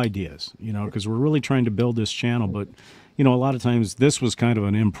show ideas, because we're really trying to build this channel. But, a lot of times this was kind of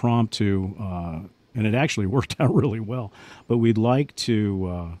an impromptu, and it actually worked out really well. But we'd like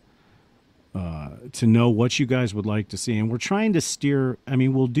to know what you guys would like to see. And we're trying to steer, I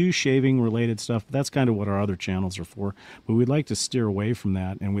mean, we'll do shaving related stuff. But that's kind of what our other channels are for. But we'd like to steer away from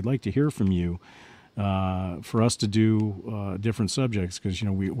that. And we'd like to hear from you for us to do different subjects, because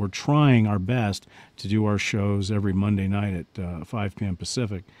we're trying our best to do our shows every Monday night at 5 p.m.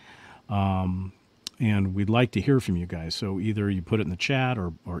 Pacific, and we'd like to hear from you guys. So either you put it in the chat,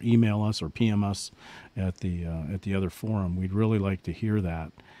 or email us, or PM us at the other forum. We'd really like to hear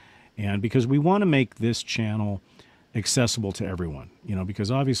that, and because we want to make this channel accessible to everyone,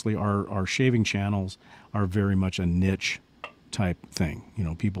 because obviously our shaving channels are very much a niche type thing,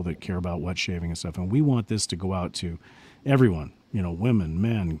 people that care about wet shaving and stuff. And we want this to go out to everyone, women,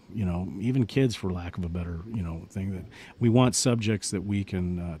 men, even kids, for lack of a better, thing. That we want subjects that we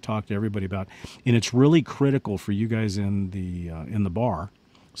can talk to everybody about. And it's really critical for you guys in the bar,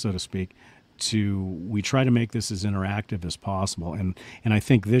 so to speak, we try to make this as interactive as possible. And I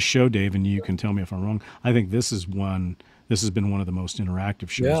think this show, Dave, and you can tell me if I'm wrong, I think this has been one of the most interactive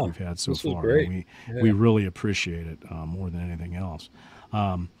shows Yeah, we've had so this was far, and great. we Yeah. really appreciate it more than anything else.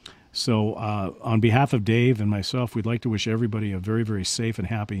 So, on behalf of Dave and myself, we'd like to wish everybody a very, very safe and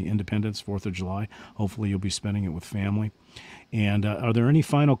happy Independence, 4th of July. Hopefully, you'll be spending it with family. And are there any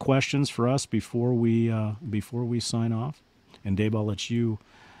final questions for us before we sign off? And Dave, I'll let you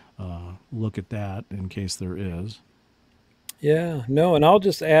look at that in case there is. Yeah, no, and I'll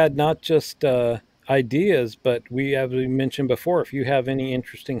just add not just ideas, but as we mentioned before, if you have any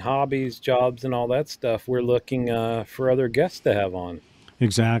interesting hobbies, jobs, and all that stuff, we're looking for other guests to have on.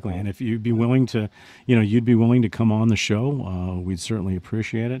 Exactly. Uh, And if you'd be willing to come on the show, we'd certainly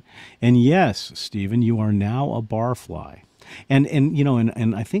appreciate it. And yes, Stephen, you are now a barfly. And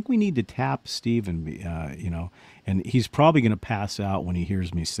I think we need to tap Stephen, and he's probably going to pass out when he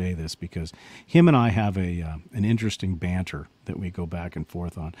hears me say this, because him and I have an interesting banter that we go back and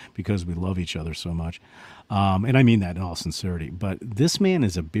forth on, because we love each other so much. And I mean that in all sincerity. But this man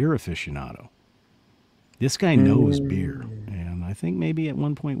is a beer aficionado. This guy knows beer, and I think maybe at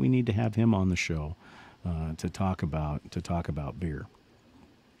one point we need to have him on the show to talk about beer.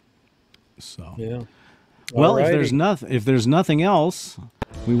 So Yeah. well, Alrighty. if there's nothing else,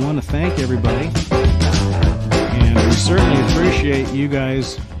 we want to thank everybody, and we certainly appreciate you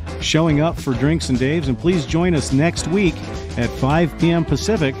guys showing up for Drinks and Daves. And please join us next week at 5 p.m.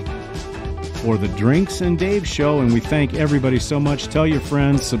 Pacific for the Drinks and Dave Show. And we thank everybody so much. Tell your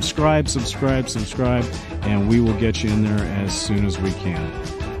friends, subscribe, and we will get you in there as soon as we can.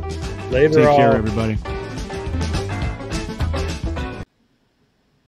 Later, Take care, all. everybody.